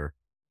particular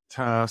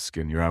task,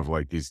 and you have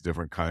like these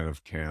different kind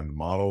of canned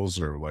models,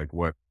 or like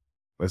what?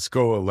 Let's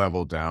go a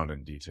level down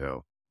in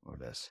detail on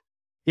this.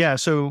 Yeah,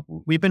 so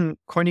we've been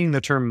coining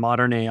the term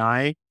modern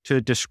AI to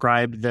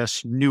describe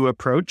this new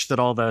approach that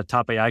all the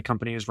top AI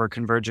companies were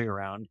converging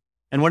around.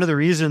 And one of the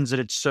reasons that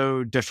it's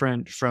so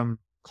different from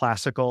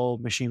classical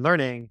machine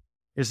learning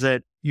is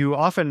that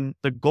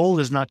the goal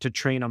is not to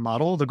train a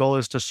model, the goal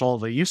is to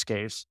solve a use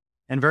case.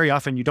 And very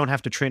often you don't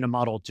have to train a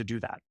model to do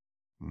that.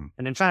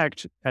 And in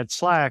fact, at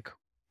Slack,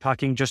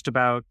 talking just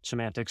about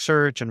semantic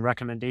search and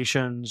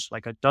recommendations,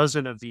 like a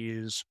dozen of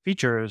these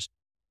features,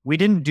 we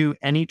didn't do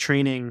any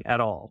training at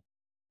all.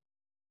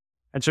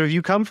 And so if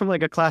you come from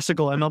like a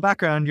classical ML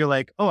background, you're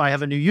like, oh, I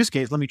have a new use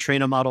case. Let me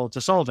train a model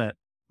to solve it.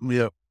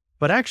 Yep.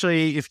 But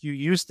actually, if you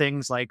use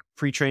things like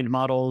pre-trained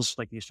models,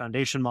 like these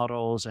foundation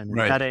models and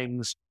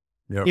embeddings,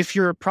 if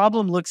your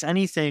problem looks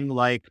anything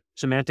like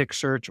semantic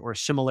search or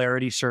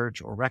similarity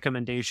search or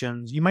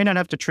recommendations, you might not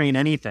have to train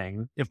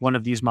anything if one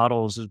of these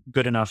models is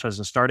good enough as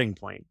a starting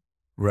point.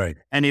 Right.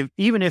 And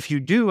even if you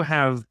do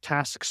have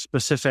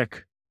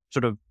task-specific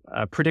sort of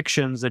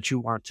predictions that you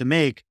want to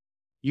make,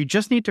 you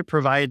just need to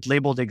provide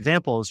labeled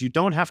examples. You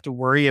don't have to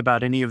worry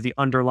about any of the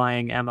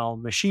underlying ML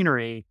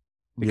machinery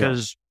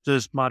because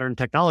those modern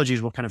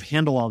technologies will kind of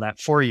handle all that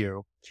for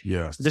you.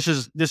 Yes. This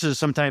is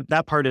sometimes,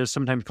 that part is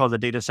sometimes called the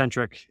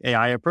data-centric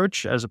AI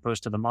approach, as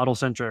opposed to the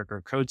model-centric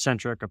or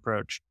code-centric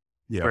approach,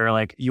 where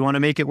like you want to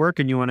make it work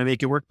and you want to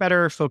make it work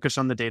better, focus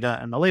on the data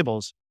and the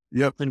labels.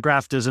 Yep. And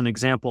Graft is an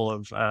example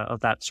of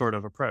that sort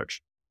of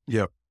approach.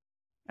 Yep.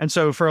 And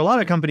so for a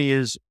lot of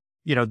companies,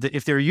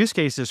 if their use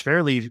case is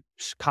fairly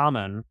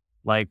common,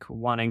 like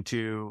wanting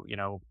to,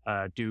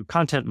 do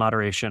content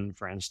moderation,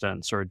 for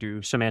instance, or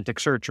do semantic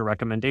search or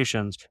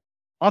recommendations,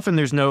 often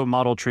there's no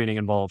model training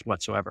involved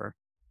whatsoever.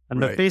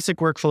 And the basic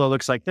workflow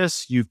looks like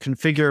this. You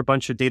configure a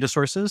bunch of data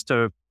sources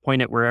to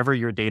point it wherever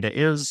your data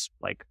is,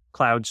 like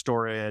cloud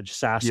storage,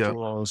 SaaS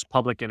tools,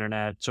 public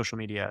internet, social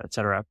media, et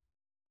cetera.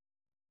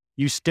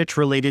 you stitch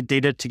related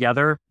data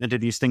together into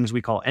these things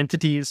we call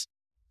entities.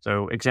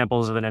 So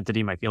examples of an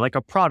entity might be like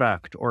a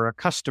product or a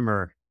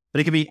customer,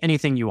 but it could be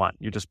anything you want.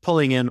 You're just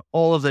pulling in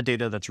all of the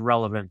data that's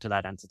relevant to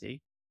that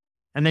entity.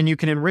 And then you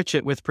can enrich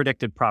it with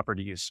predicted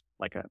properties,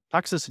 like a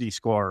toxicity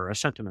score or a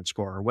sentiment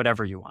score or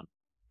whatever you want.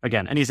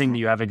 Again, anything that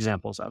you have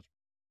examples of.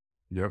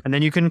 Yep. And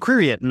then you can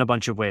query it in a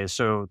bunch of ways.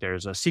 So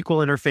there's a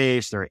SQL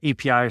interface, there are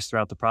APIs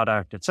throughout the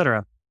product, et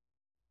cetera.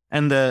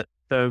 And the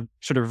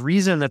sort of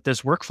reason that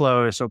this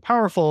workflow is so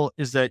powerful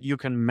is that you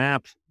can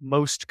map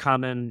most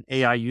common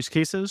AI use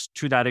cases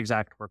to that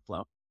exact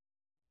workflow.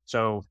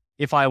 So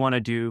if I want to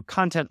do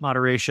content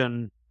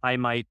moderation, I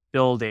might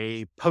build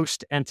a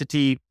post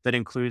entity that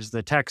includes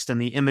the text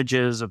and the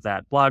images of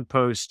that blog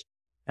post.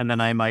 And then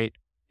I might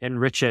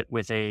enrich it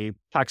with a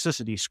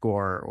toxicity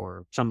score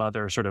or some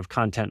other sort of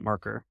content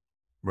marker.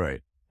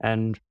 Right.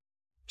 And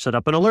set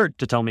up an alert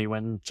to tell me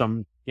when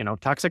some,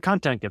 toxic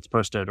content gets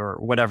posted or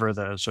whatever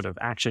the sort of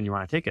action you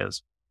want to take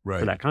is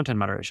for that content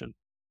moderation.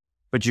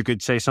 But you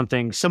could say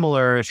something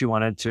similar if you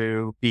wanted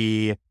to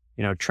be,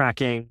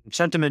 tracking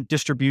sentiment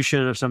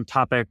distribution of some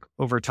topic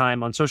over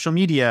time on social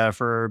media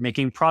for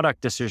making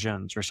product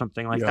decisions or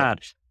something like that.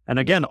 And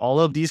again, all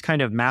of these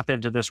kind of map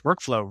into this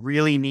workflow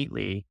really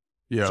neatly.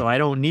 Yeah. So I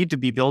don't need to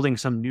be building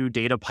some new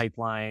data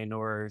pipeline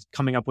or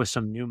coming up with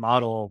some new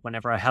model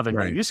whenever I have a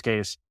new use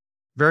case.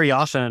 Very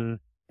often,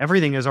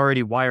 everything is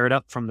already wired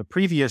up from the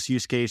previous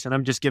use case, and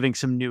I'm just giving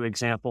some new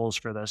examples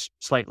for this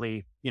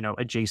slightly,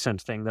 adjacent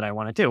thing that I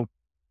want to do.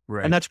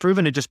 Right. And that's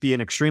proven to just be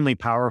an extremely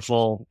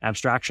powerful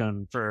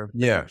abstraction for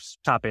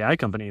top AI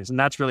companies. And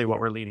that's really what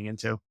we're leaning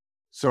into.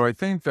 So I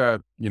think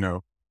that,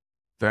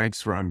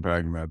 thanks for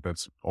unpacking that.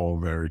 That's all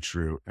very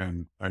true.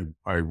 And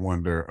I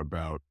wonder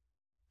about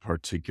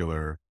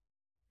particular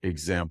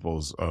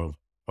examples of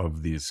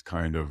these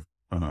kind of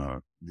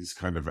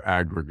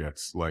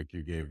aggregates, like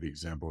you gave the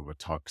example of a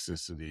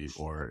toxicity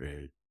or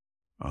a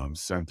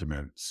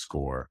sentiment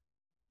score,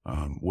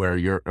 where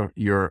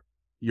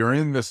you're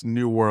in this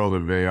new world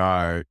of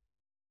AI,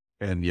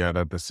 and yet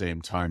at the same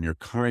time you're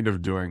kind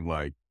of doing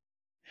like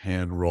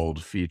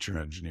hand-rolled feature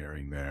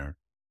engineering there,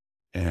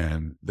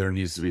 and there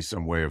needs to be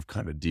some way of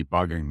kind of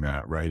debugging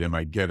that, right? Am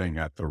I getting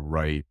at the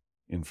right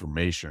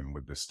information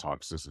with this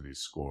toxicity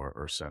score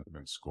or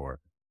sentiment score?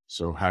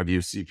 So how do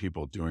you see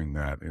people doing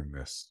that in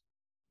this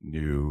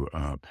new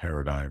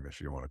paradigm,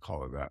 if you want to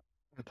call it that?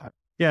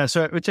 Yeah,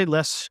 so I would say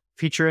less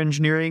feature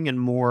engineering and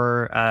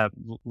more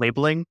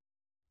labeling.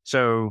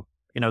 So,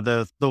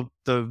 the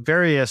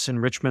various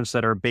enrichments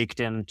that are baked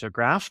into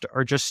Graft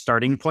are just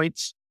starting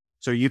points.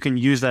 So you can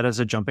use that as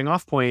a jumping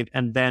off point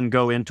and then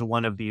go into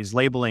one of these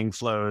labeling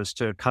flows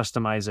to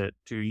customize it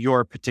to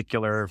your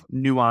particular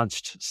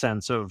nuanced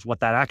sense of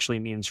what that actually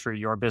means for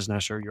your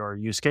business or your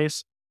use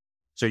case.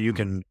 So you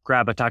can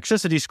grab a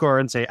toxicity score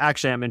and say,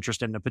 actually, I'm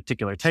interested in a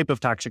particular type of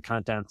toxic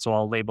content. So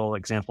I'll label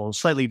examples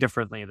slightly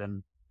differently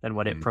than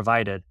what it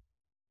provided.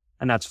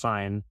 And that's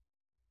fine.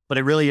 But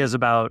it really is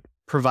about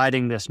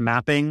providing this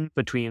mapping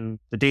between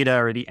the data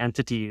or the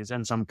entities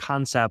and some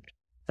concept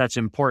that's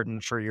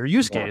important for your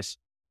use case.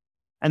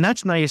 And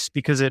that's nice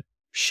because it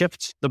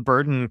shifts the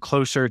burden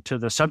closer to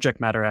the subject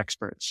matter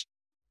experts.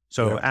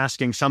 So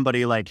asking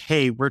somebody like,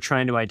 hey, we're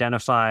trying to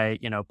identify,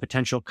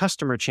 potential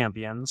customer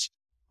champions.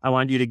 I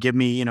want you to give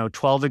me,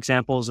 12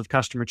 examples of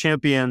customer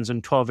champions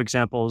and 12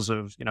 examples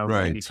of,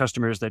 maybe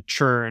customers that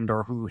churned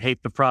or who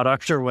hate the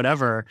product or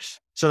whatever,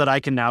 so that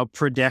I can now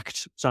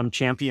predict some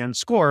champion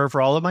score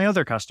for all of my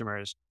other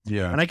customers.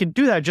 Yeah. And I can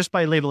do that just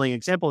by labeling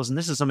examples. And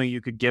this is something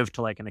you could give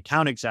to like an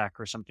account exec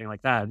or something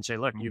like that and say,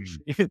 look,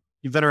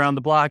 you've been around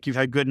the block, you've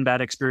had good and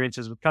bad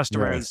experiences with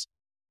customers,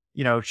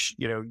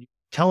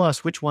 tell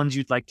us which ones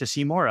you'd like to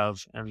see more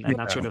of, and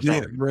that sort of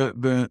thing.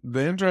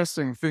 The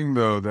interesting thing,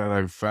 though, that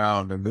I've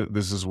found, and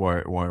this is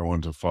why I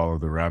wanted to follow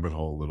the rabbit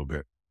hole a little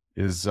bit,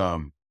 is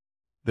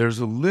there's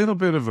a little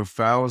bit of a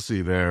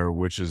fallacy there,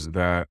 which is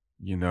that,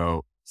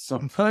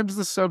 sometimes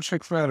the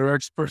subject matter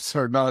experts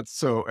are not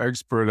so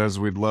expert as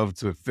we'd love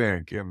to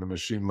think in the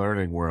machine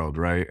learning world,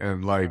 right?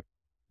 And like,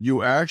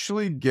 you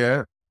actually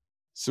get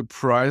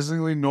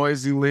surprisingly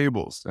noisy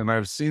labels. And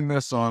I've seen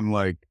this on,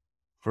 like,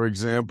 for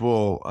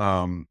example,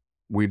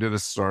 we did a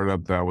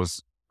startup that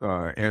was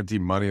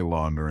anti-money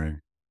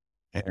laundering,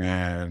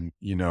 and,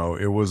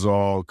 it was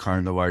all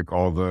kind of like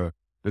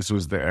this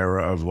was the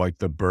era of like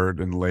the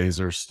BERT and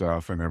laser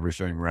stuff and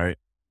everything, right?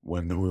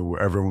 When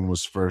everyone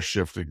was first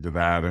shifting to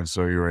that. And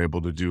so you're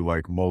able to do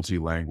like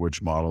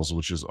multi-language models,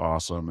 which is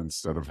awesome,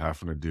 instead of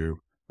having to do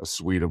a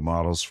suite of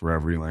models for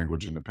every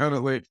language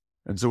independently.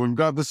 And so we've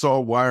got this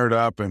all wired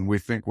up and we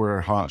think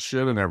we're hot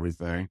shit and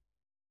everything.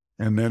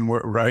 And then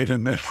we're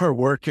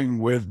working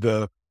with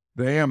the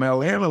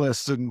AML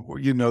analysts, and,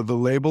 the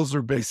labels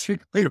are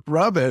basically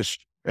rubbish.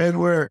 And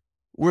we're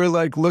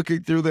like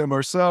looking through them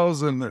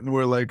ourselves, and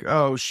we're like,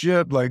 oh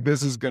shit, like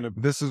this is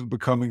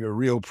becoming a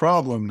real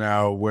problem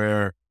now,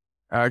 where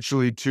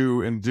actually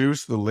to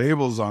induce the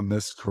labels on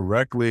this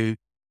correctly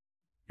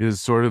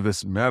is sort of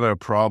this meta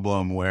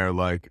problem where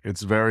like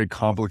it's very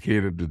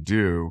complicated to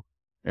do.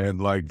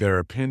 and like their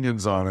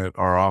opinions on it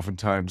are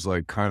oftentimes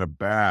like kind of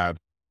bad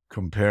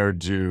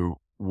compared to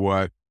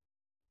what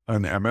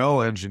an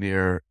ML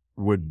engineer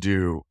would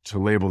do to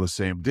label the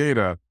same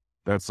data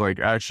that's like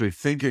actually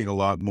thinking a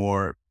lot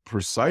more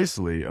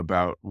precisely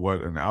about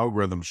what an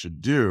algorithm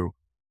should do.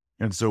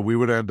 And so we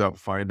would end up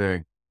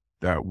finding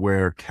that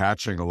we're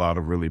catching a lot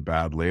of really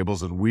bad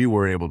labels, and we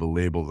were able to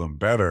label them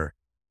better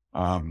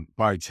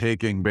by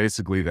taking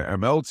basically the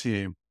ML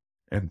team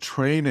and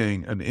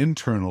training an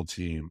internal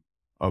team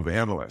of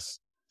analysts.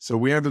 So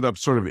we ended up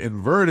sort of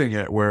inverting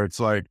it where it's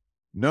like,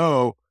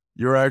 no,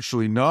 you're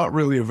actually not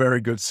really a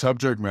very good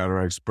subject matter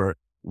expert.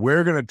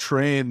 We're going to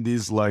train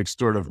these like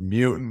sort of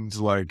mutant,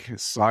 like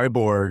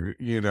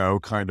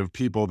cyborg, kind of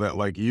people that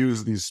like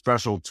use these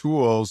special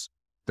tools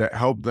that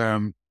help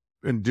them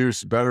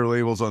induce better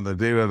labels on the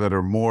data that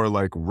are more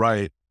like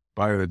right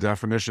by the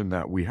definition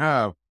that we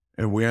have.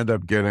 And we end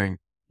up getting,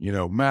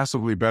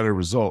 massively better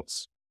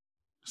results.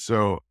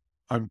 So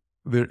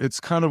it's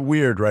kind of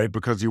weird, right?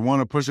 Because you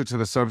want to push it to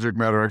the subject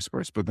matter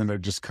experts, but then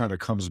it just kind of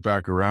comes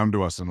back around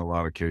to us in a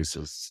lot of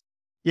cases.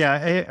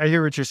 Yeah, I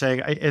hear what you're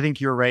saying. I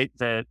think you're right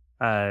that,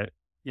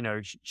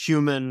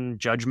 human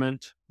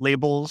judgment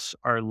labels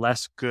are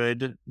less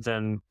good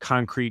than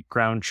concrete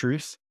ground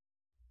truth.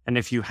 And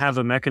if you have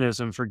a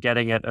mechanism for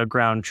getting at a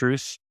ground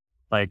truth,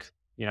 like,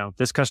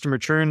 this customer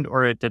churned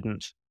or it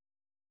didn't.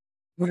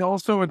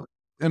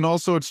 And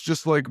also it's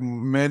just like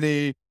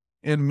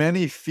in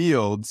many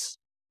fields,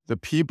 the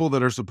people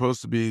that are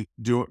supposed to be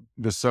doing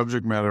the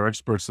subject matter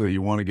experts that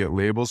you want to get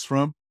labels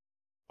from,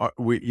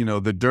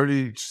 the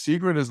dirty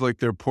secret is like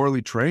they're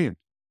poorly trained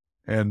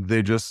and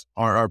they just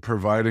are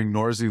providing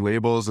noisy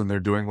labels and they're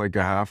doing like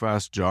a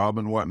half-assed job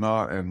and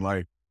whatnot. And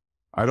like,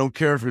 I don't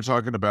care if you're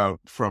talking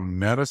about from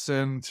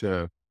medicine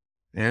to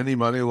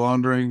anti-money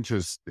laundering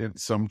to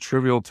some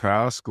trivial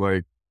task.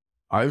 Like,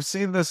 I've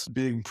seen this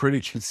being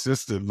pretty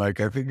consistent. Like,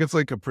 I think it's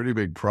like a pretty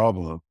big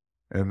problem.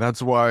 And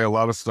that's why a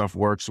lot of stuff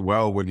works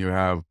well when you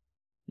have,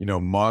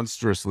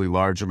 monstrously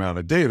large amount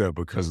of data,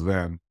 because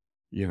then,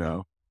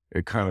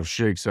 it kind of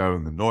shakes out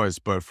in the noise.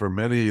 But for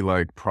many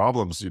like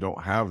problems, you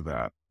don't have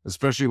that,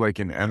 especially like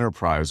in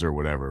enterprise or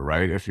whatever,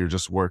 right? If you're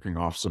just working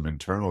off some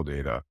internal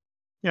data.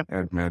 Yeah.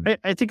 And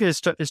I think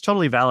it's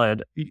totally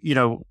valid.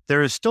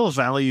 There is still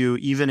value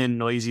even in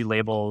noisy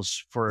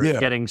labels for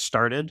getting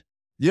started.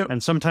 Yep.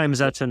 And sometimes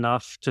that's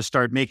enough to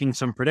start making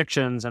some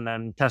predictions and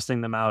then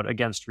testing them out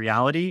against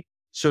reality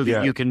so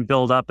that you can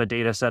build up a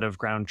data set of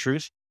ground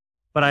truth.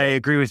 But I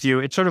agree with you.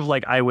 It's sort of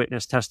like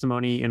eyewitness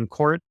testimony in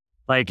court.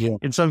 Like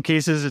in some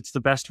cases, it's the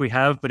best we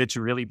have, but it's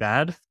really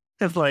bad.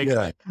 It's like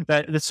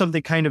that's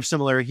something kind of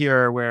similar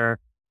here where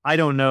I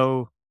don't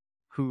know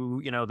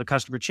who, the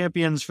customer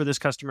champions for this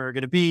customer are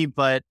going to be.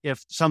 But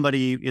if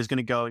somebody is going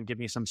to go and give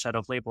me some set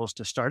of labels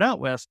to start out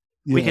with,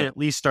 we can at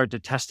least start to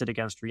test it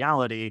against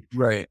reality.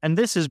 Right. And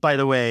this is, by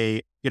the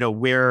way,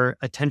 where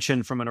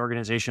attention from an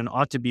organization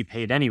ought to be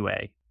paid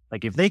anyway.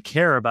 Like if they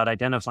care about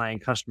identifying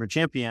customer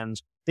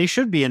champions, they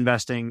should be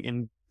investing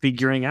in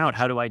figuring out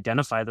how to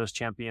identify those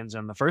champions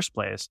in the first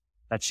place.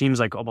 That seems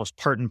like almost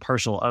part and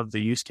parcel of the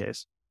use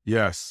case.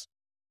 Yes.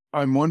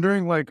 I'm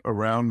wondering, like,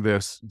 around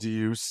this, do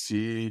you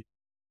see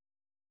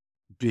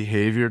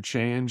behavior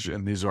change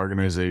in these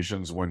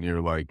organizations when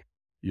you're like,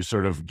 you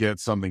sort of get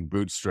something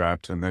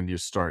bootstrapped and then you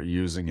start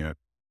using it?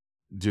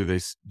 Do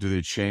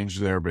they change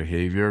their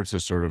behavior to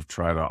sort of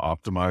try to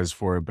optimize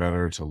for it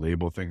better, to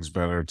label things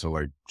better, to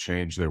like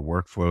change their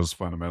workflows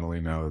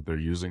fundamentally now that they're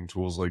using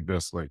tools like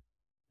this? Like,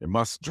 it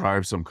must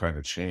drive some kind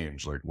of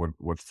change. Like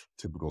what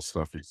typical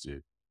stuff you see?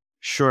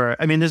 Sure.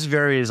 I mean, this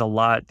varies a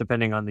lot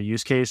depending on the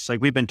use case. Like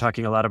we've been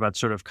talking a lot about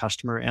sort of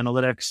customer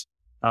analytics,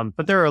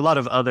 but there are a lot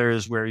of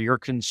others where you're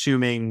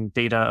consuming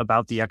data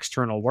about the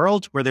external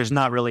world where there's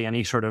not really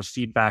any sort of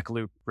feedback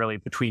loop really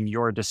between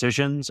your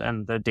decisions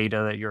and the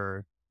data that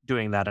you're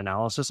doing that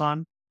analysis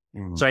on.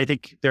 Mm-hmm. So I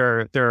think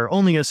there are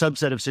only a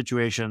subset of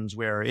situations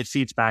where it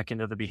feeds back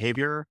into the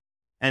behavior,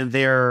 and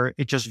there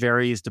it just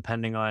varies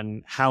depending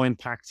on how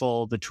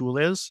impactful the tool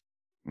is.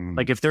 Mm-hmm.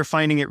 Like if they're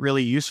finding it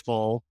really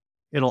useful,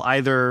 it'll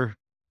either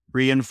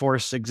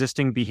reinforce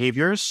existing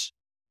behaviors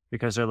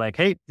because they're like,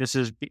 hey,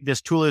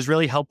 this tool is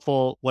really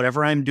helpful.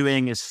 Whatever I'm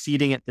doing is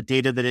feeding it the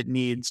data that it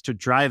needs to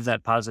drive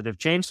that positive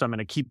change. So I'm going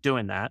to keep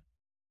doing that.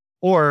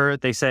 Or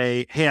they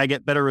say, hey, I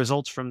get better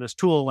results from this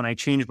tool when I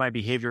change my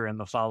behavior in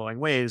the following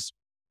ways.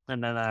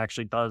 And then that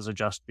actually does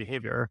adjust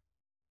behavior.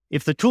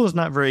 If the tool is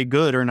not very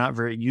good or not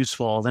very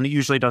useful, then it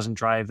usually doesn't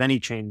drive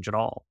any change at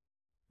all.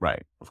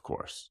 Right. Of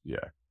course.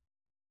 Yeah.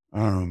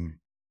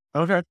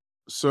 Okay.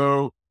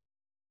 So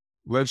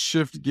let's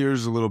shift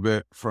gears a little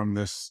bit from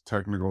this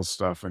technical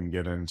stuff and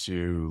get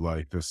into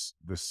like the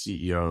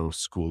CEO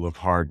school of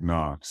hard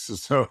knocks.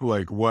 So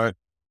like what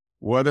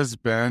has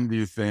been, do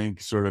you think,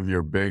 sort of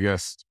your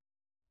biggest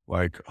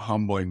like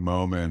humbling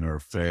moment or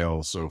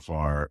fail so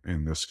far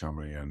in this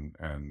company,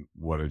 and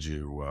what did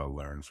you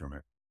learn from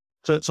it?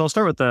 So I'll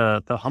start with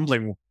the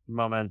humbling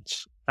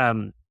moment.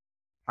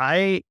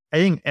 I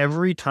think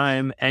every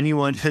time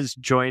anyone has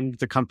joined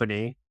the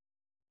company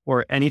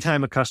or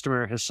anytime a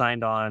customer has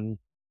signed on,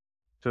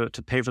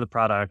 to pay for the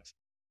product.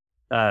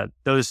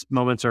 Those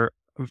moments are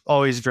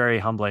always very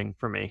humbling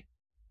for me.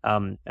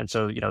 And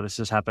so, this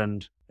has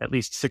happened at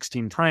least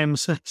 16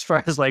 times as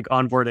far as like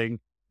onboarding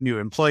new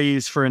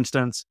employees, for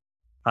instance.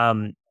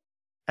 And,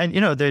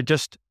 they're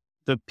just,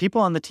 the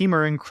people on the team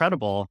are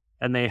incredible,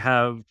 and they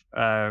have,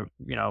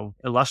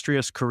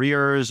 illustrious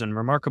careers and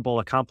remarkable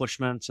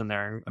accomplishments, and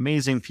they're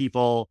amazing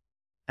people.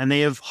 And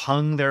they have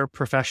hung their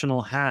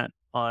professional hat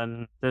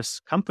on this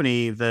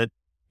company that,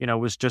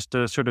 was just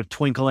a sort of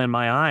twinkle in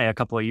my eye a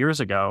couple of years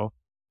ago.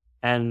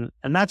 And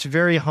that's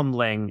very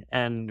humbling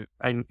and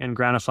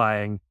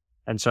gratifying.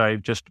 And so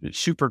I'm just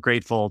super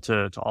grateful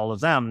to all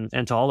of them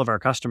and to all of our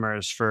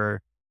customers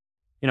for,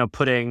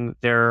 putting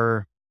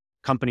their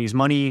company's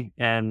money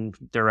and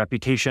their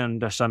reputation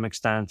to some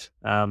extent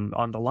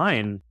on the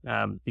line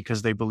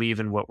because they believe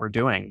in what we're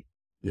doing.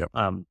 Yep.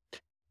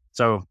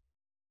 So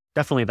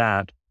definitely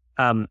that.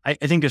 I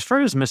think as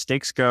far as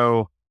mistakes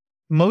go,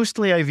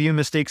 mostly I view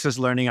mistakes as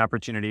learning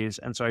opportunities.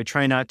 And so I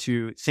try not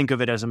to think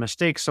of it as a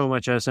mistake so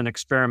much as an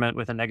experiment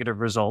with a negative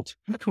result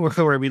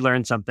where we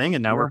learn something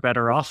and now we're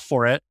better off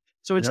for it.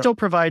 So it still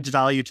provides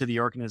value to the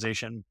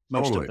organization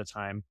most of the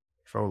time.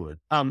 Totally.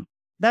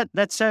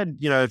 That said,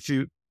 if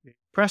you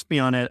pressed me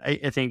on it,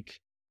 I think,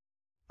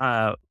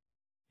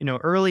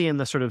 early in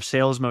the sort of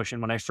sales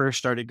motion, when I first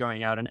started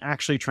going out and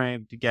actually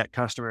trying to get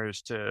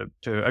customers to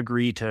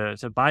agree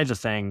to buy the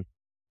thing,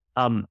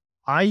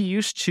 I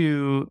used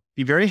to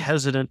be very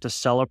hesitant to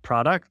sell a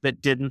product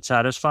that didn't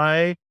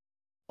satisfy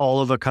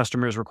all of a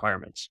customer's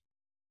requirements.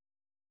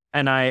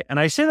 And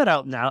I say that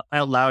out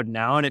loud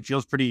now, and it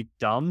feels pretty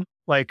dumb.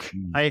 Like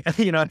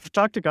I've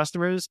talked to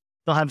customers,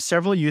 they'll have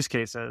several use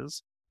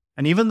cases,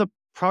 and even the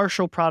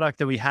partial product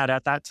that we had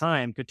at that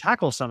time could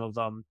tackle some of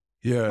them.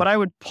 Yeah. But I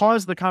would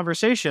pause the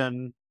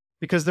conversation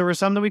because there were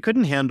some that we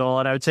couldn't handle,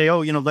 and I would say,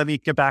 let me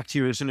get back to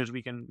you as soon as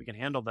we can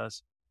handle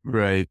this.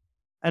 Right.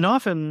 And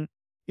often,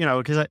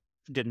 because I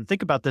didn't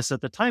think about this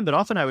at the time, but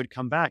often I would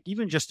come back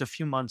even just a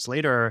few months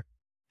later,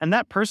 and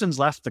that person's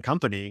left the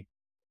company,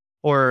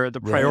 or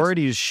the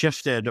priorities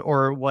shifted,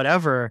 or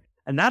whatever,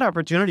 and that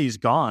opportunity is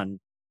gone.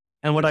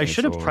 And what I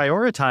should have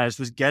prioritized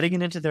was getting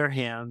it into their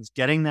hands,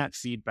 getting that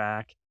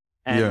feedback.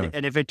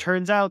 And if it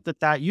turns out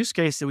that use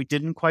case that we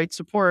didn't quite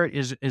support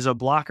is a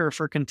blocker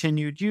for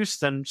continued use,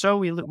 then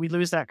we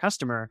lose that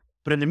customer.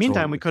 But in the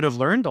meantime, we could have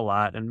learned a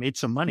lot and made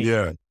some money.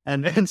 Yeah.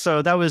 And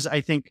so that was,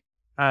 I think,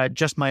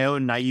 just my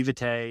own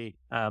naivete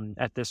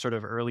at this sort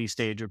of early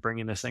stage of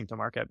bringing this thing to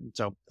market.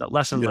 So the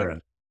lesson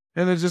learned.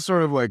 And it's just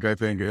sort of like, I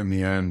think in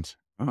the end,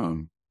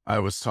 I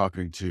was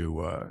talking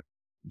to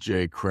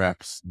Jay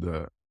Krebs,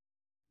 the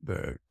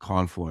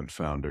Confluent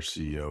founder,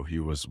 CEO. He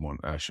was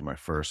actually my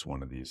first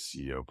one of these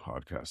CEO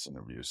podcast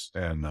interviews.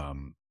 And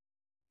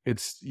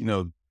it's,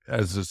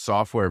 as a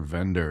software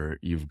vendor,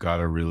 you've got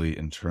to really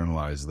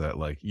internalize that,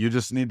 like, you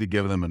just need to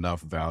give them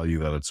enough value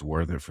that it's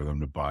worth it for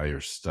them to buy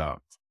your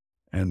stuff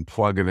and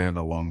plug it in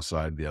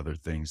alongside the other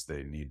things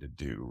they need to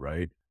do,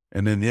 right?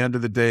 And in the end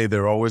of the day,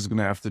 they're always going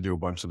to have to do a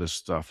bunch of this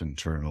stuff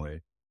internally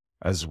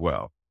as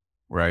well,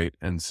 right?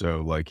 And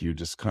so, like, you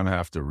just kind of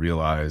have to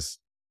realize,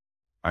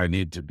 I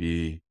need to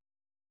be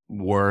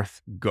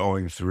worth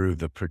going through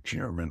the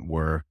procurement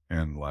work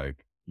and,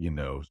 like,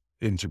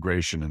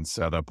 integration and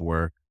setup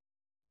work.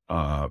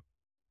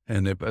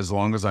 And as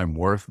long as I'm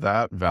worth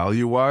that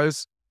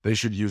value-wise, they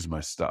should use my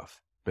stuff,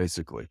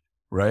 basically,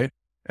 right?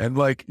 And,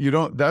 like,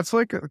 that's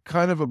like a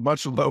kind of a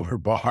much lower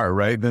bar,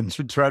 right? Than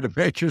to try to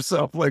make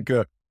yourself like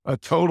a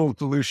total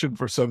solution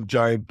for some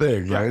giant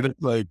thing, right?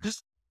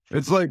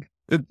 It's like,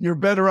 you're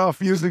better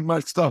off using my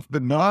stuff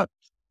than not.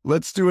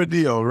 Let's do a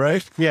deal,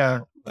 right?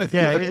 Yeah.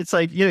 Yeah. It's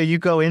like, you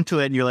go into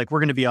it and you're like, we're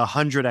going to be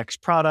 100x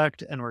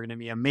product and we're going to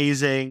be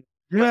amazing.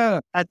 Yeah.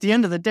 At the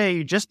end of the day,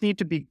 you just need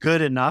to be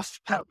good enough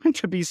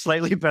to be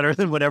slightly better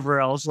than whatever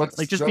else.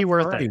 Just be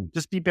worth it.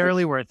 Just be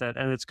barely worth it.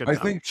 And it's good. I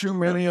think too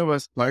many of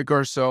us like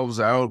ourselves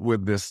out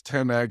with this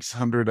 10x,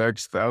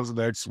 100x,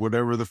 1000x,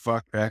 whatever the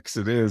fuck X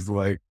it is.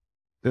 Like,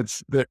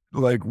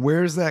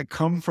 where's that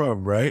come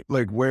from? Right?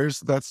 Like,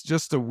 that's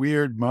just a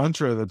weird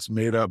mantra that's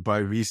made up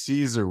by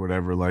VCs or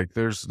whatever. Like,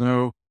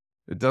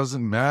 it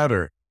doesn't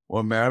matter.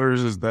 What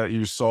matters is that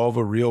you solve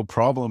a real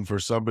problem for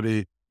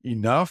somebody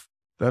enough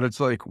that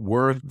it's, like,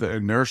 worth the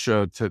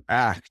inertia to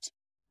act,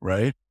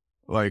 right?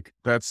 Like,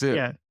 that's it.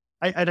 Yeah.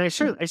 I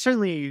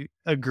certainly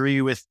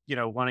agree with,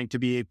 wanting to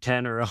be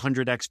 10 or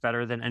 100x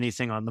better than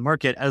anything on the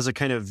market as a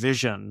kind of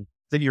vision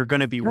that you're going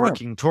to be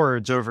working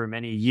towards over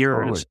many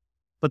years. Totally.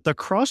 But the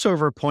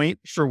crossover point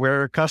for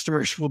where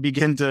customers will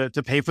begin to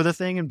pay for the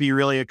thing and be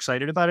really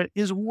excited about it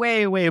is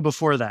way, way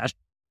before that.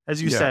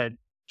 As you said,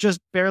 just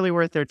barely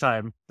worth their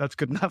time. That's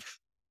good enough.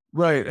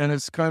 Right. And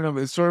it's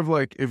sort of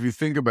like, if you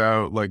think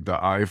about, like, the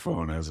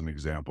iPhone as an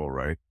example,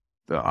 right?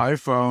 The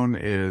iPhone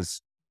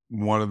is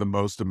one of the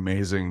most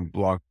amazing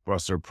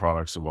blockbuster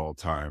products of all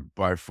time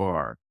by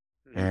far.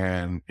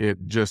 And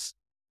it just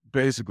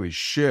basically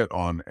shit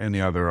on any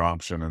other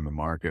option in the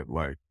market,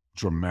 like,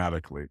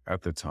 dramatically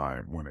at the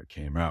time when it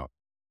came out.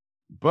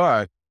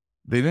 But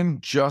they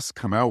didn't just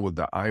come out with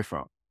the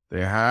iPhone.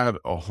 they had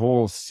a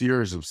whole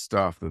series of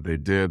stuff that they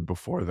did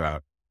before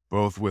that,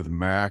 both with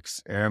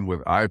Macs and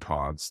with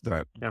iPods,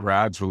 that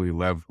gradually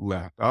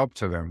led up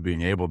to them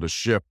being able to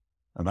ship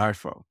an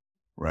iPhone,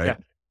 right?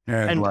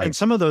 Yeah. And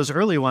some of those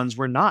early ones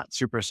were not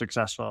super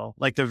successful.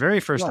 Like the very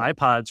first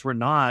iPods were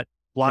not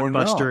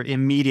blockbuster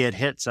immediate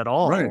hits at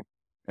all. Right.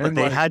 But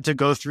they had to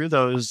go through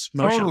those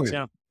motions. Totally.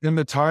 Yeah. And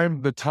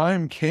the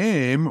time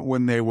came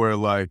when they were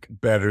like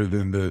better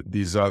than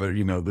these other,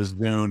 the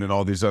Zune and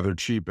all these other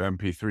cheap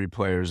MP3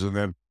 players. And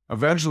then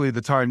eventually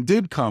the time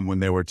did come when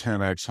they were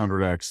 10x,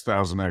 100x,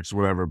 1000x,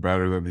 whatever,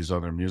 better than these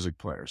other music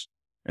players.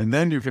 And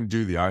then you can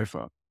do the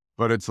iPhone.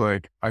 But it's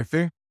like, I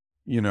think,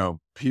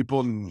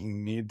 people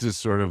need to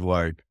sort of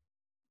like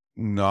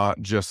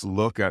not just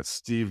look at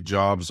Steve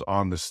Jobs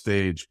on the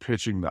stage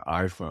pitching the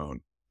iPhone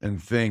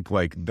and think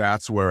like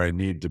that's where I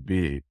need to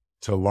be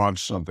to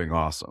launch something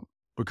awesome,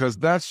 because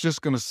that's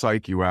just going to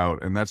psych you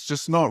out. And that's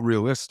just not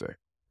realistic,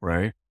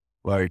 right?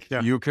 Like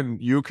you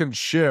can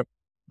ship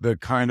the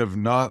kind of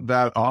not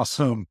that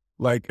awesome,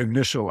 like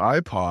initial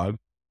iPod,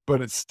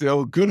 but it's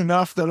still good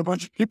enough that a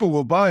bunch of people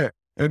will buy it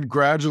and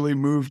gradually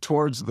move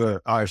towards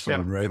the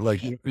iPhone, right?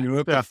 Like you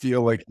have to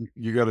feel like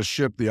you got to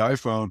ship the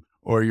iPhone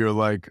or you're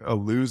like a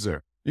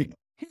loser.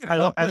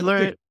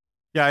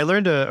 I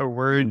learned a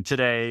word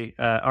today,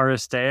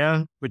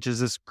 aristeia, which is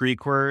this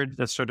Greek word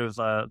that's sort of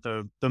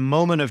the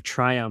moment of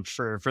triumph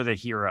for the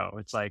hero.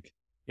 It's like,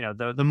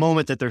 the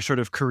moment that their sort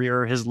of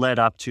career has led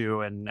up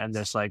to and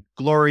this like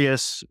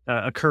glorious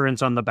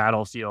occurrence on the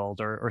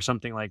battlefield or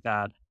something like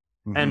that.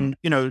 Mm-hmm.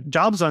 And,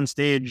 Jobs on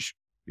stage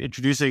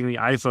introducing the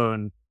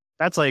iPhone,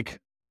 that's like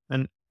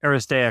an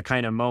aristeia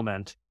kind of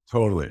moment.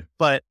 Totally.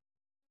 But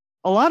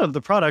a lot of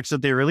the products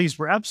that they released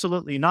were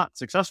absolutely not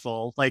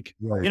successful. Like,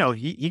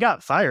 he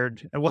got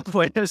fired at one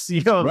point as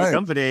CEO of the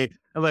company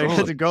and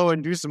had to go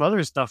and do some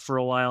other stuff for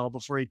a while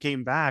before he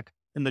came back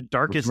in the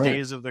darkest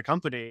days of the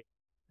company.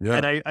 Yeah.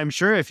 And I'm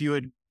sure if you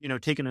had,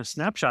 taken a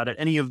snapshot at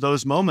any of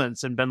those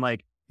moments and been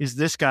like, is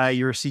this guy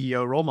your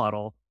CEO role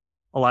model?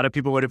 A lot of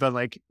people would have been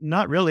like,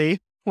 not really.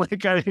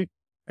 Like, I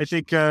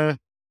think,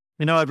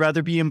 I'd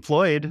rather be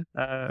employed,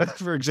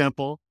 for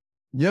example.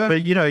 Yeah.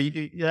 But,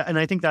 and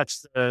I think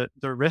that's the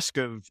risk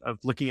of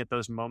looking at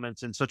those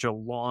moments in such a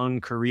long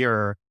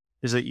career,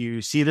 is that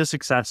you see the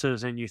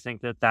successes and you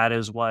think that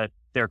is what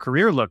their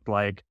career looked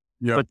like.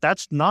 Yeah. But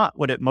that's not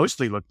what it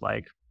mostly looked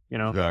like,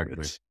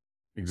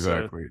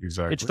 Exactly.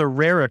 It's the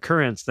rare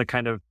occurrence that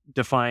kind of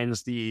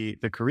defines the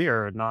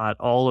career, not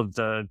all of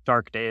the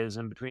dark days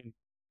in between.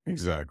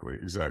 Exactly.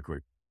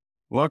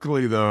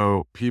 Luckily,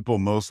 though, people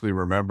mostly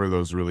remember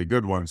those really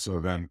good ones. So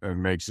then it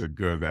makes it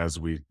good as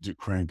we do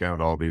crank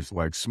out all these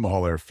like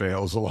smaller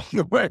fails along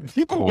the way.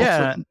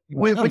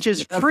 Which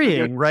is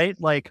freeing, right?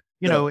 Like,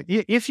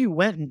 if you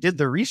went and did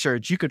the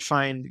research, you could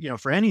find,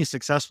 for any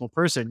successful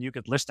person, you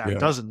could list out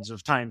dozens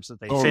of times that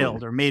they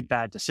failed or made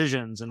bad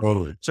decisions.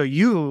 And so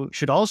you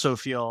should also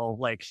feel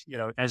like,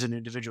 as an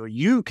individual,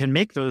 you can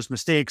make those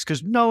mistakes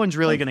because no one's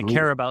really going to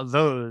care about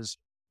those.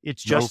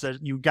 It's just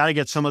that you got to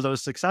get some of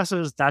those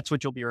successes. That's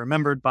what you'll be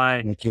remembered by.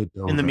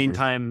 In the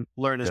meantime,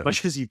 learn as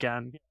much as you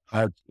can.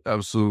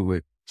 Absolutely.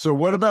 So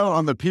what about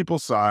on the people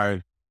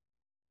side?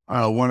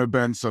 What have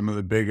been some of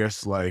the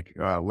biggest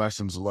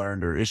lessons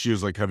learned or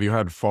issues? Like, have you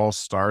had false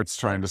starts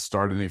trying to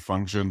start any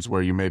functions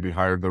where you maybe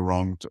hired the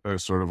wrong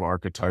sort of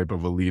archetype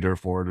of a leader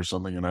for it or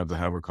something and had to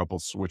have a couple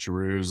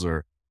switcheroos?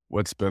 Or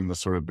what's been the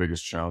sort of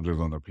biggest challenges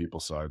on the people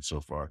side so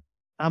far?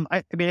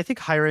 I think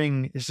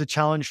hiring is a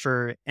challenge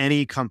for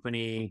any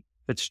company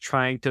that's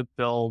trying to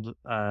build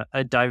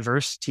a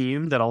diverse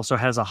team that also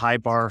has a high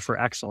bar for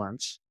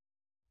excellence.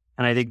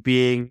 And I think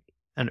being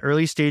an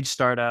early stage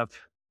startup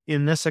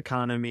in this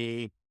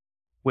economy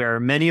where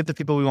many of the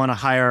people we want to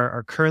hire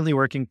are currently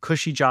working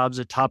cushy jobs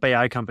at top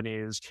AI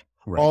companies,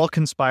 all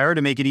conspire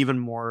to make it even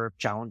more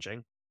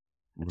challenging.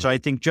 So I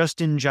think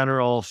just in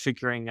general,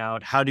 figuring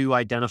out how to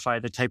identify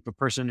the type of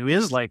person who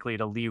is likely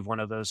to leave one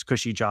of those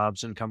cushy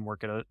jobs and come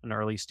work at an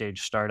early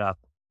stage startup,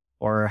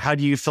 or how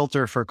do you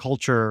filter for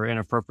culture in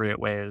appropriate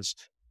ways?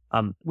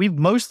 We've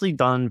mostly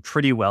done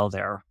pretty well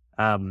there.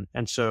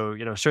 And so,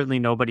 certainly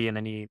nobody in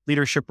any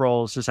leadership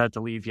roles has had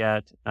to leave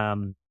yet.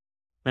 And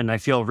I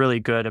feel really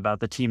good about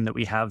the team that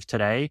we have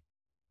today.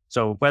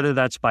 So whether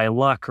that's by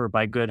luck or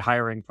by good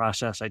hiring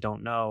process, I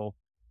don't know.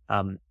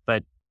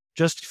 But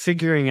just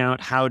figuring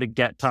out how to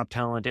get top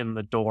talent in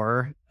the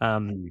door,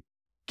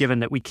 given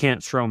that we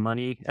can't throw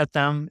money at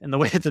them in the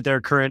way that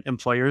their current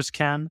employers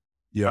can.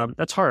 Yeah,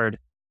 that's hard.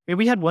 I mean,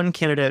 we had one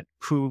candidate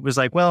who was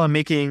like, well, I'm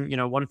making,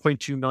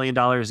 $1.2 million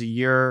a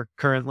year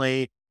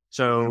currently.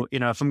 So,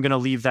 if I'm going to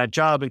leave that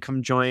job and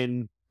come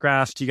join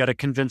Graft, you got to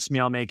convince me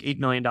I'll make $8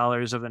 million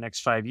over the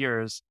next 5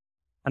 years.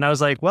 And I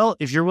was like, well,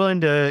 if you're willing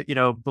to,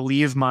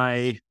 believe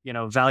my,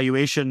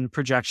 valuation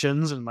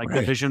projections and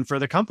the vision for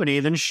the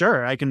company, then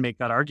sure, I can make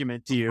that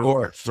argument to you. Of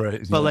course,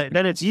 right. But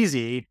then it's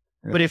easy.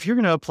 Yeah. But if you're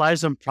going to apply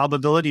some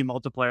probability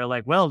multiplier,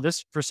 like, well,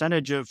 this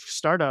percentage of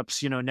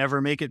startups, never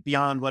make it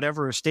beyond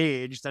whatever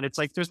stage, then it's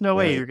like, there's no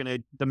way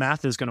the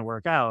math is going to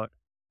work out.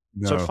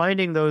 So No.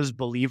 finding those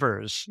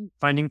believers,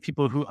 finding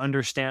people who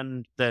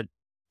understand that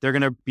they're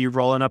going to be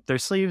rolling up their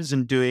sleeves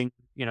and doing,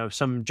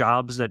 some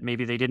jobs that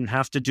maybe they didn't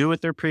have to do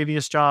at their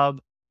previous job,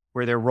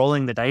 where they're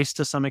rolling the dice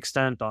to some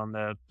extent on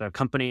the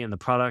company and the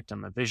product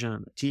and the vision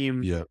and the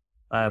team. Yeah.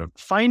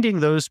 Finding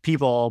those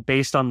people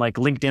based on like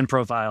LinkedIn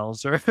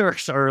profiles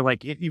or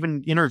like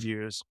even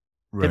interviews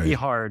can be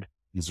hard.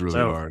 It's really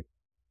hard.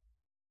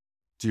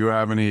 Do you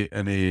have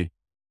any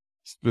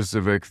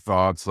specific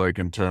thoughts, like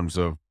in terms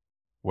of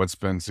what's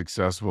been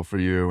successful for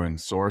you in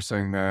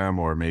sourcing them,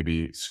 or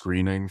maybe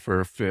screening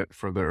for a fit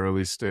for the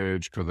early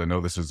stage? Because I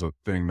know this is a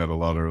thing that a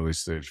lot of early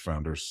stage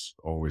founders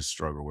always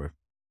struggle with.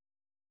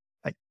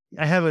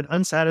 I have an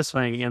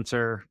unsatisfying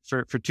answer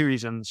for two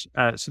reasons.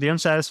 So the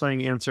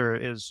unsatisfying answer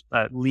is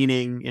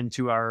leaning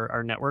into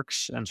our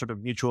networks and sort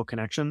of mutual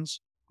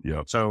connections.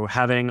 Yep. So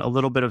having a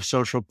little bit of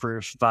social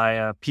proof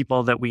via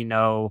people that we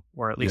know,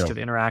 or at least have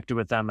interacted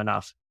with them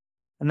enough.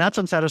 And that's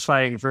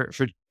unsatisfying for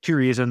two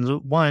reasons.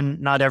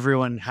 One, not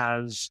everyone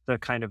has the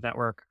kind of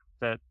network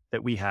that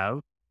we have.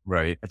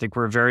 Right. I think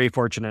we're very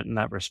fortunate in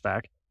that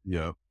respect.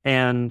 Yeah.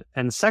 And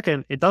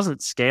second, it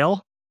doesn't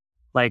scale.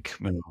 Like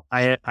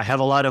I have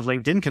a lot of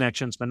LinkedIn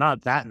connections, but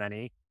not that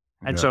many.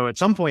 And so at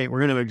some point we're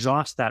going to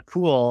exhaust that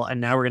pool.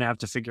 And now we're going to have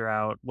to figure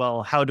out,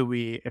 well, how do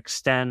we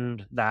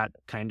extend that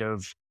kind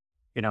of,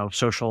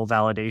 social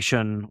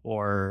validation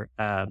or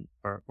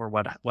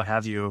what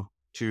have you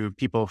to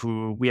people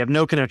who we have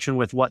no connection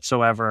with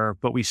whatsoever,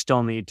 but we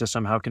still need to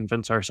somehow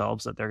convince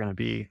ourselves that they're going to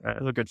be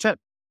a good fit.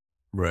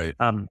 Right.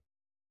 But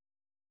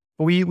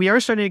we are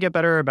starting to get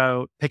better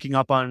about picking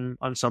up on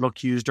subtle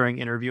cues during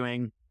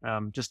interviewing,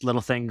 just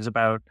little things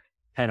about,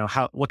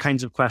 what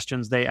kinds of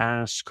questions they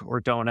ask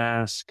or don't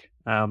ask,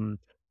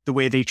 the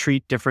way they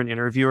treat different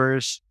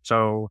interviewers.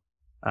 So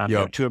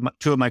two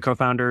of my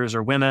co-founders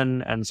are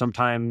women, and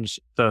sometimes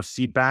the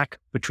feedback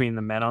between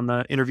the men on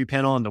the interview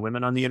panel and the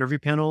women on the interview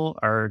panel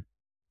are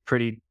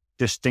pretty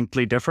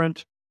distinctly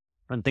different,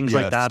 and things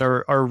like that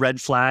are red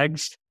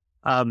flags.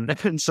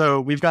 And so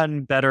we've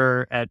gotten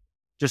better at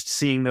just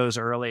seeing those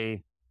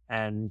early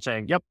and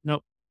saying, yep,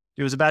 nope,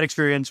 it was a bad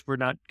experience. We're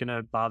not going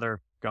to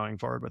bother going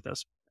forward with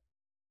this.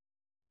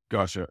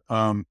 Gotcha.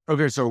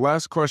 Okay. So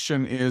last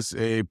question is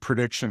a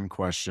prediction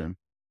question.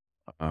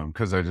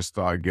 Cause I just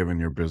thought, given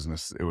your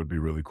business, it would be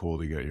really cool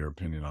to get your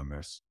opinion on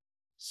this.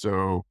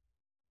 So,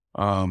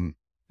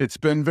 it's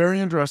been very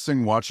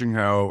interesting watching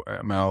how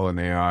ML and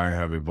AI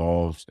have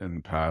evolved in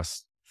the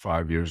past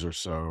 5 years or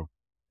so.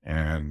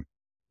 And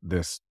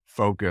this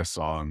focus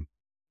on,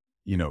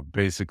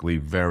 basically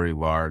very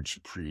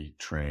large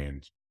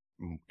pre-trained,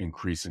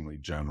 increasingly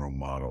general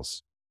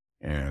models.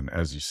 And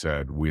as you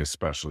said, we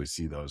especially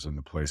see those in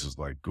the places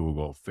like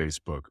Google,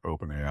 Facebook,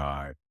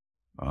 OpenAI,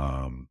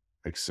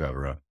 et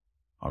cetera.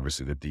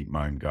 Obviously the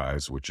DeepMind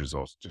guys, which is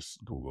also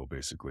just Google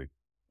basically.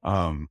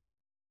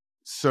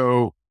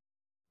 So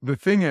the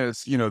thing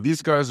is,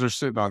 these guys are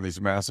sitting on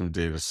these massive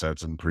data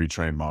sets and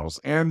pre-trained models,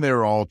 and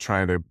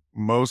they're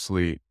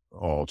mostly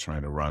all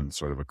trying to run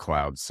sort of a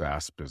cloud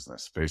SaaS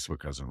business.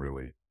 Facebook hasn't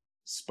really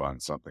spun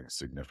something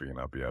significant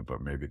up yet,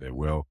 but maybe they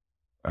will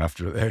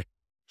after they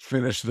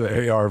finish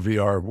the AR,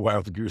 VR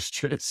wild goose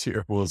chase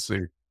here. We'll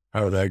see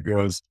how that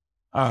goes.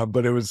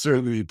 But it would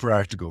certainly be a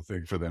practical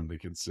thing for them to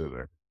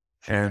consider.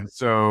 And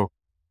so,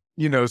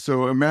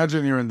 so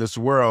imagine you're in this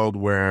world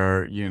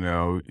where,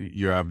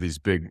 you have these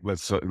big,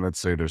 let's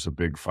say there's a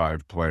big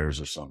 5 players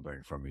or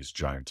something from these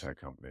giant tech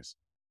companies.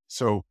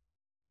 So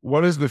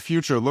what does the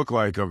future look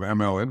like of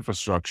ML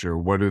infrastructure?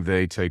 What do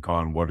they take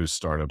on? What do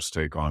startups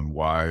take on?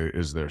 Why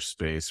is there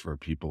space for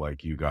people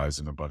like you guys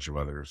and a bunch of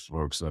other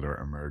folks that are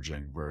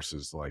emerging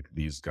versus like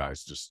these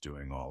guys just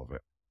doing all of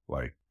it?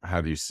 Like,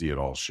 how do you see it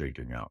all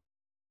shaking out?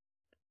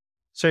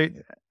 So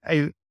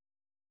I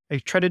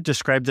try to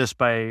describe this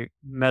by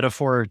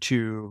metaphor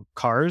to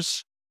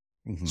cars.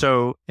 Mm-hmm.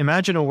 So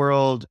imagine a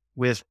world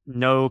with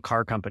no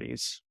car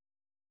companies.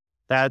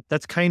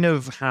 That's kind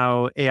of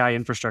how AI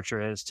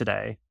infrastructure is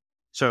today.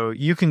 So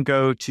you can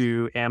go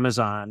to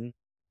Amazon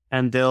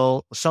and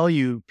they'll sell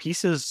you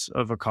pieces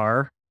of a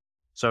car.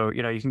 So,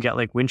 you can get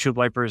like windshield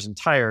wipers and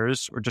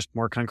tires, or just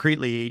more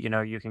concretely,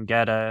 you can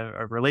get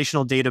a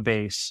relational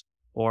database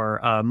or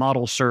a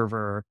model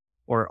server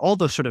or all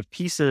the sort of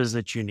pieces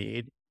that you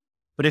need.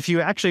 But if you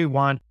actually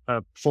want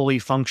a fully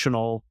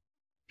functional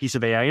piece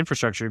of AI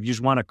infrastructure, if you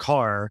just want a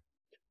car,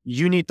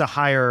 you need to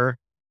hire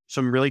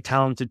some really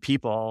talented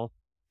people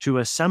to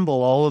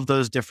assemble all of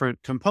those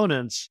different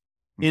components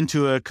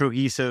into a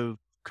cohesive,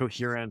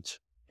 coherent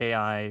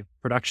AI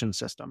production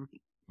system.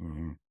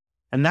 Mm-hmm.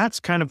 And that's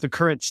kind of the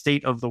current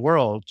state of the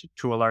world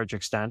to a large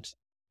extent.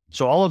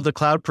 So all of the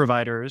cloud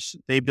providers,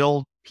 they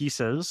build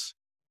pieces.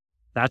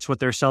 That's what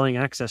they're selling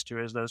access to,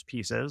 is those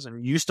pieces.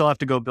 And you still have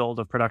to go build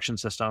a production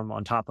system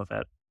on top of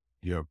it.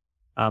 Yep.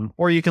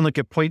 Or you can look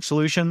at point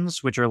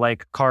solutions, which are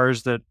like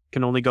cars that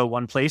can only go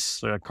one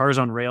place, cars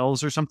on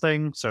rails or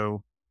something.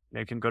 So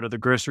you can go to the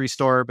grocery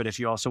store, but if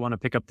you also want to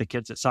pick up the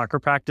kids at soccer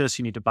practice,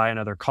 you need to buy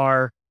another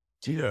car.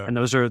 Yeah. And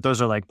those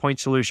are like point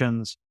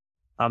solutions.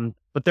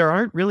 But there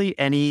aren't really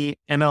any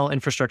ML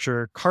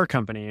infrastructure car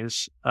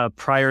companies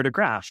prior to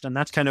Graft. And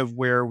that's kind of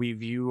where we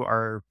view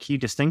our key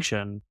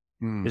distinction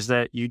is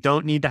that you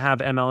don't need to have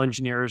ML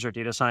engineers or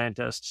data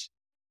scientists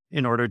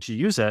in order to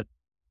use it.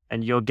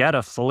 And you'll get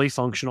a fully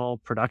functional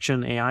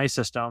production AI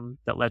system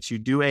that lets you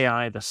do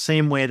AI the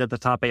same way that the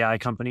top AI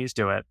companies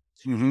do it.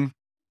 Mm-hmm.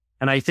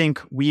 And I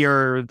think we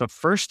are the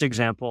first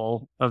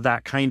example of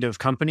that kind of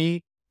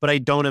company, but I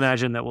don't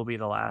imagine that will be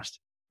the last.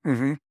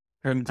 Mm-hmm.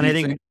 And I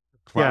think,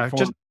 go ahead.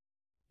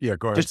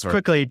 Just sorry.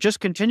 quickly, just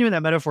continuing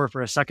that metaphor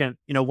for a second,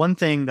 one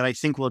thing that I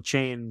think will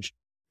change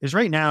is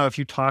right now, if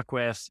you talk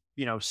with,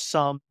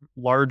 some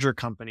larger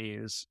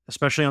companies,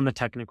 especially on the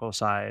technical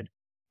side,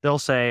 they'll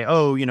say,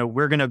 oh,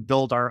 we're going to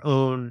build our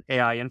own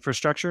AI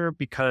infrastructure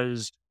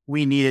because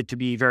we need it to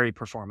be very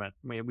performant.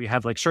 We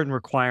have like certain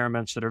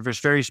requirements that are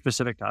just very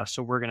specific to us.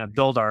 So we're going to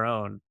build our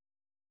own.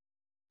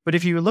 But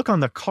if you look on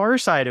the car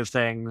side of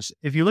things,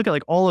 if you look at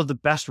like all of the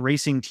best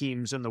racing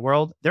teams in the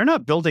world, they're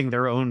not building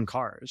their own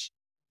cars.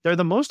 They're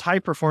the most high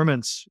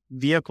performance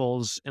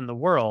vehicles in the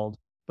world,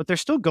 but they're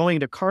still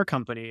going to car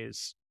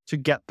companies to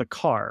get the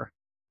car,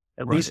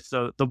 at least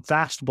the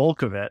vast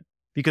bulk of it,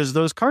 because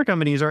those car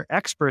companies are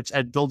experts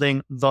at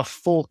building the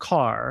full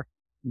car,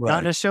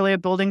 not necessarily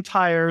at building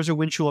tires or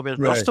windshield.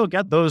 They'll still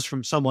get those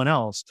from someone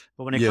else.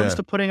 But when it comes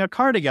to putting a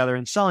car together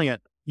and selling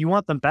it, you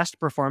want the best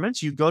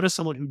performance, you go to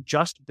someone who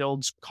just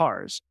builds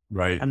cars.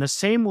 Right. And the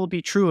same will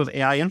be true of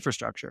AI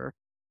infrastructure.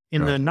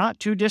 In the not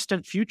too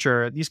distant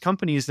future, these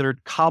companies that are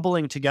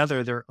cobbling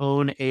together their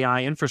own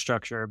AI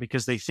infrastructure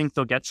because they think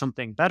they'll get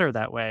something better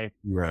that way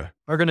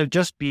are going to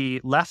just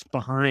be left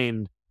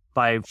behind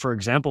by, for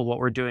example, what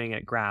we're doing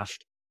at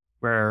Graft,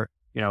 where,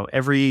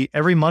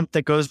 every month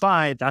that goes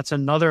by, that's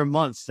another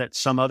month that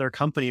some other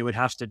company would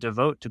have to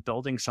devote to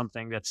building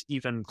something that's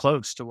even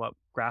close to what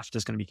Graft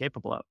is going to be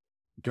capable of.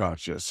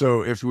 Gotcha.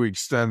 So if we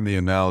extend the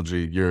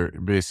analogy,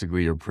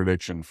 your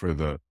prediction for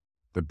the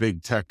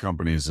big tech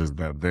companies is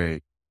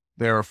that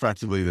they're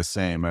effectively the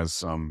same as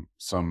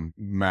some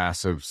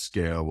massive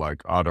scale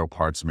like auto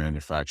parts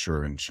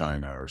manufacturer in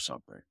China or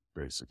something,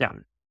 basically. Yeah.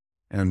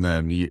 And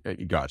then you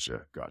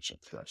gotcha.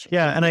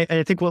 Yeah, and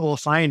I think what we'll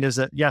find is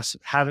that yes,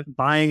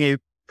 buying a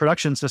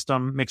production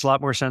system makes a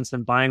lot more sense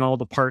than buying all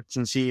the parts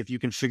and see if you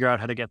can figure out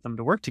how to get them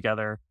to work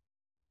together.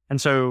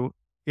 And so,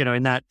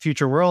 in that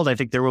future world, I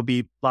think there will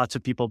be lots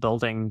of people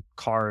building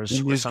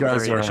cars with some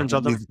variations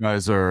of them.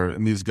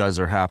 These guys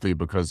are happy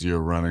because you're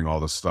running all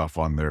the stuff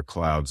on their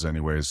clouds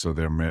anyways, so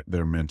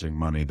they're minting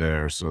money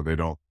there, so they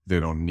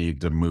don't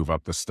need to move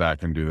up the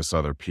stack and do this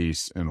other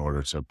piece in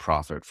order to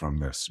profit from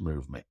this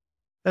movement.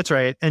 That's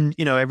right, and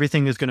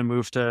everything is going to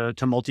move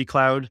to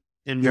multi-cloud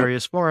in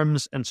various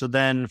forms, and so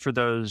then for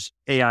those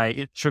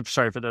cloud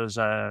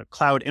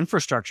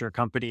infrastructure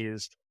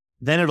companies,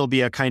 then it'll be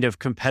a kind of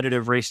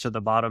competitive race to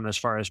the bottom as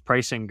far as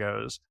pricing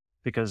goes.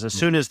 Because as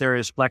soon as there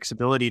is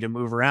flexibility to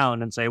move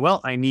around and say,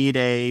 well, I need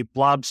a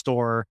blob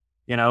store,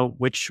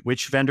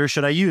 which vendor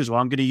should I use? Well,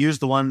 I'm going to use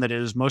the one that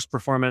is most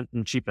performant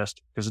and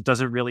cheapest because it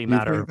doesn't really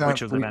matter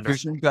which of the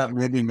vendors. Do you think that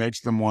maybe makes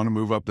them want to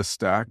move up the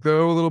stack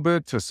though a little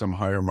bit to some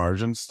higher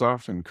margin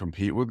stuff and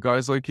compete with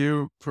guys like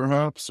you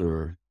perhaps?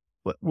 Or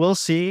we'll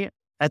see.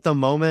 At the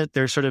moment,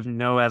 there's sort of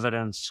no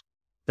evidence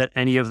that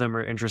any of them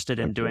are interested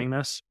in doing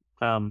this.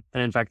 And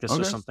in fact, this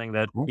was something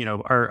that,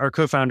 our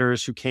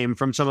co-founders who came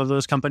from some of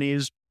those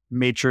companies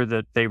made sure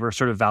that they were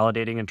sort of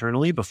validating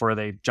internally before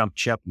they jumped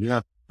ship. Yeah.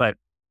 But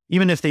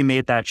even if they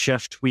made that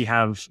shift, we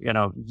have,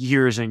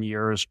 years and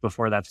years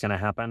before that's going to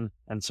happen.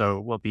 And so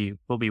we'll be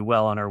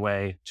well on our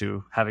way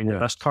to having the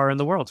best car in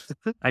the world.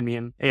 I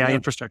mean, AI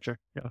infrastructure.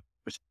 Yeah.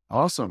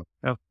 Awesome.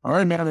 Yeah. All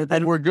right, man. I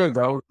think we're good.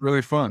 That was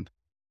really fun.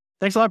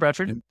 Thanks a lot,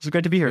 Bradford. It was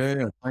great to be here.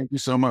 Yeah. Thank you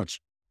so much.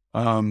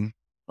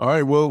 All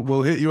right,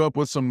 we'll hit you up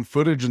with some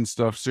footage and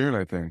stuff soon,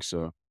 I think.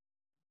 So,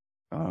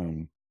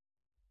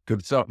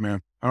 good stuff,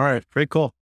 man. All right. Very cool.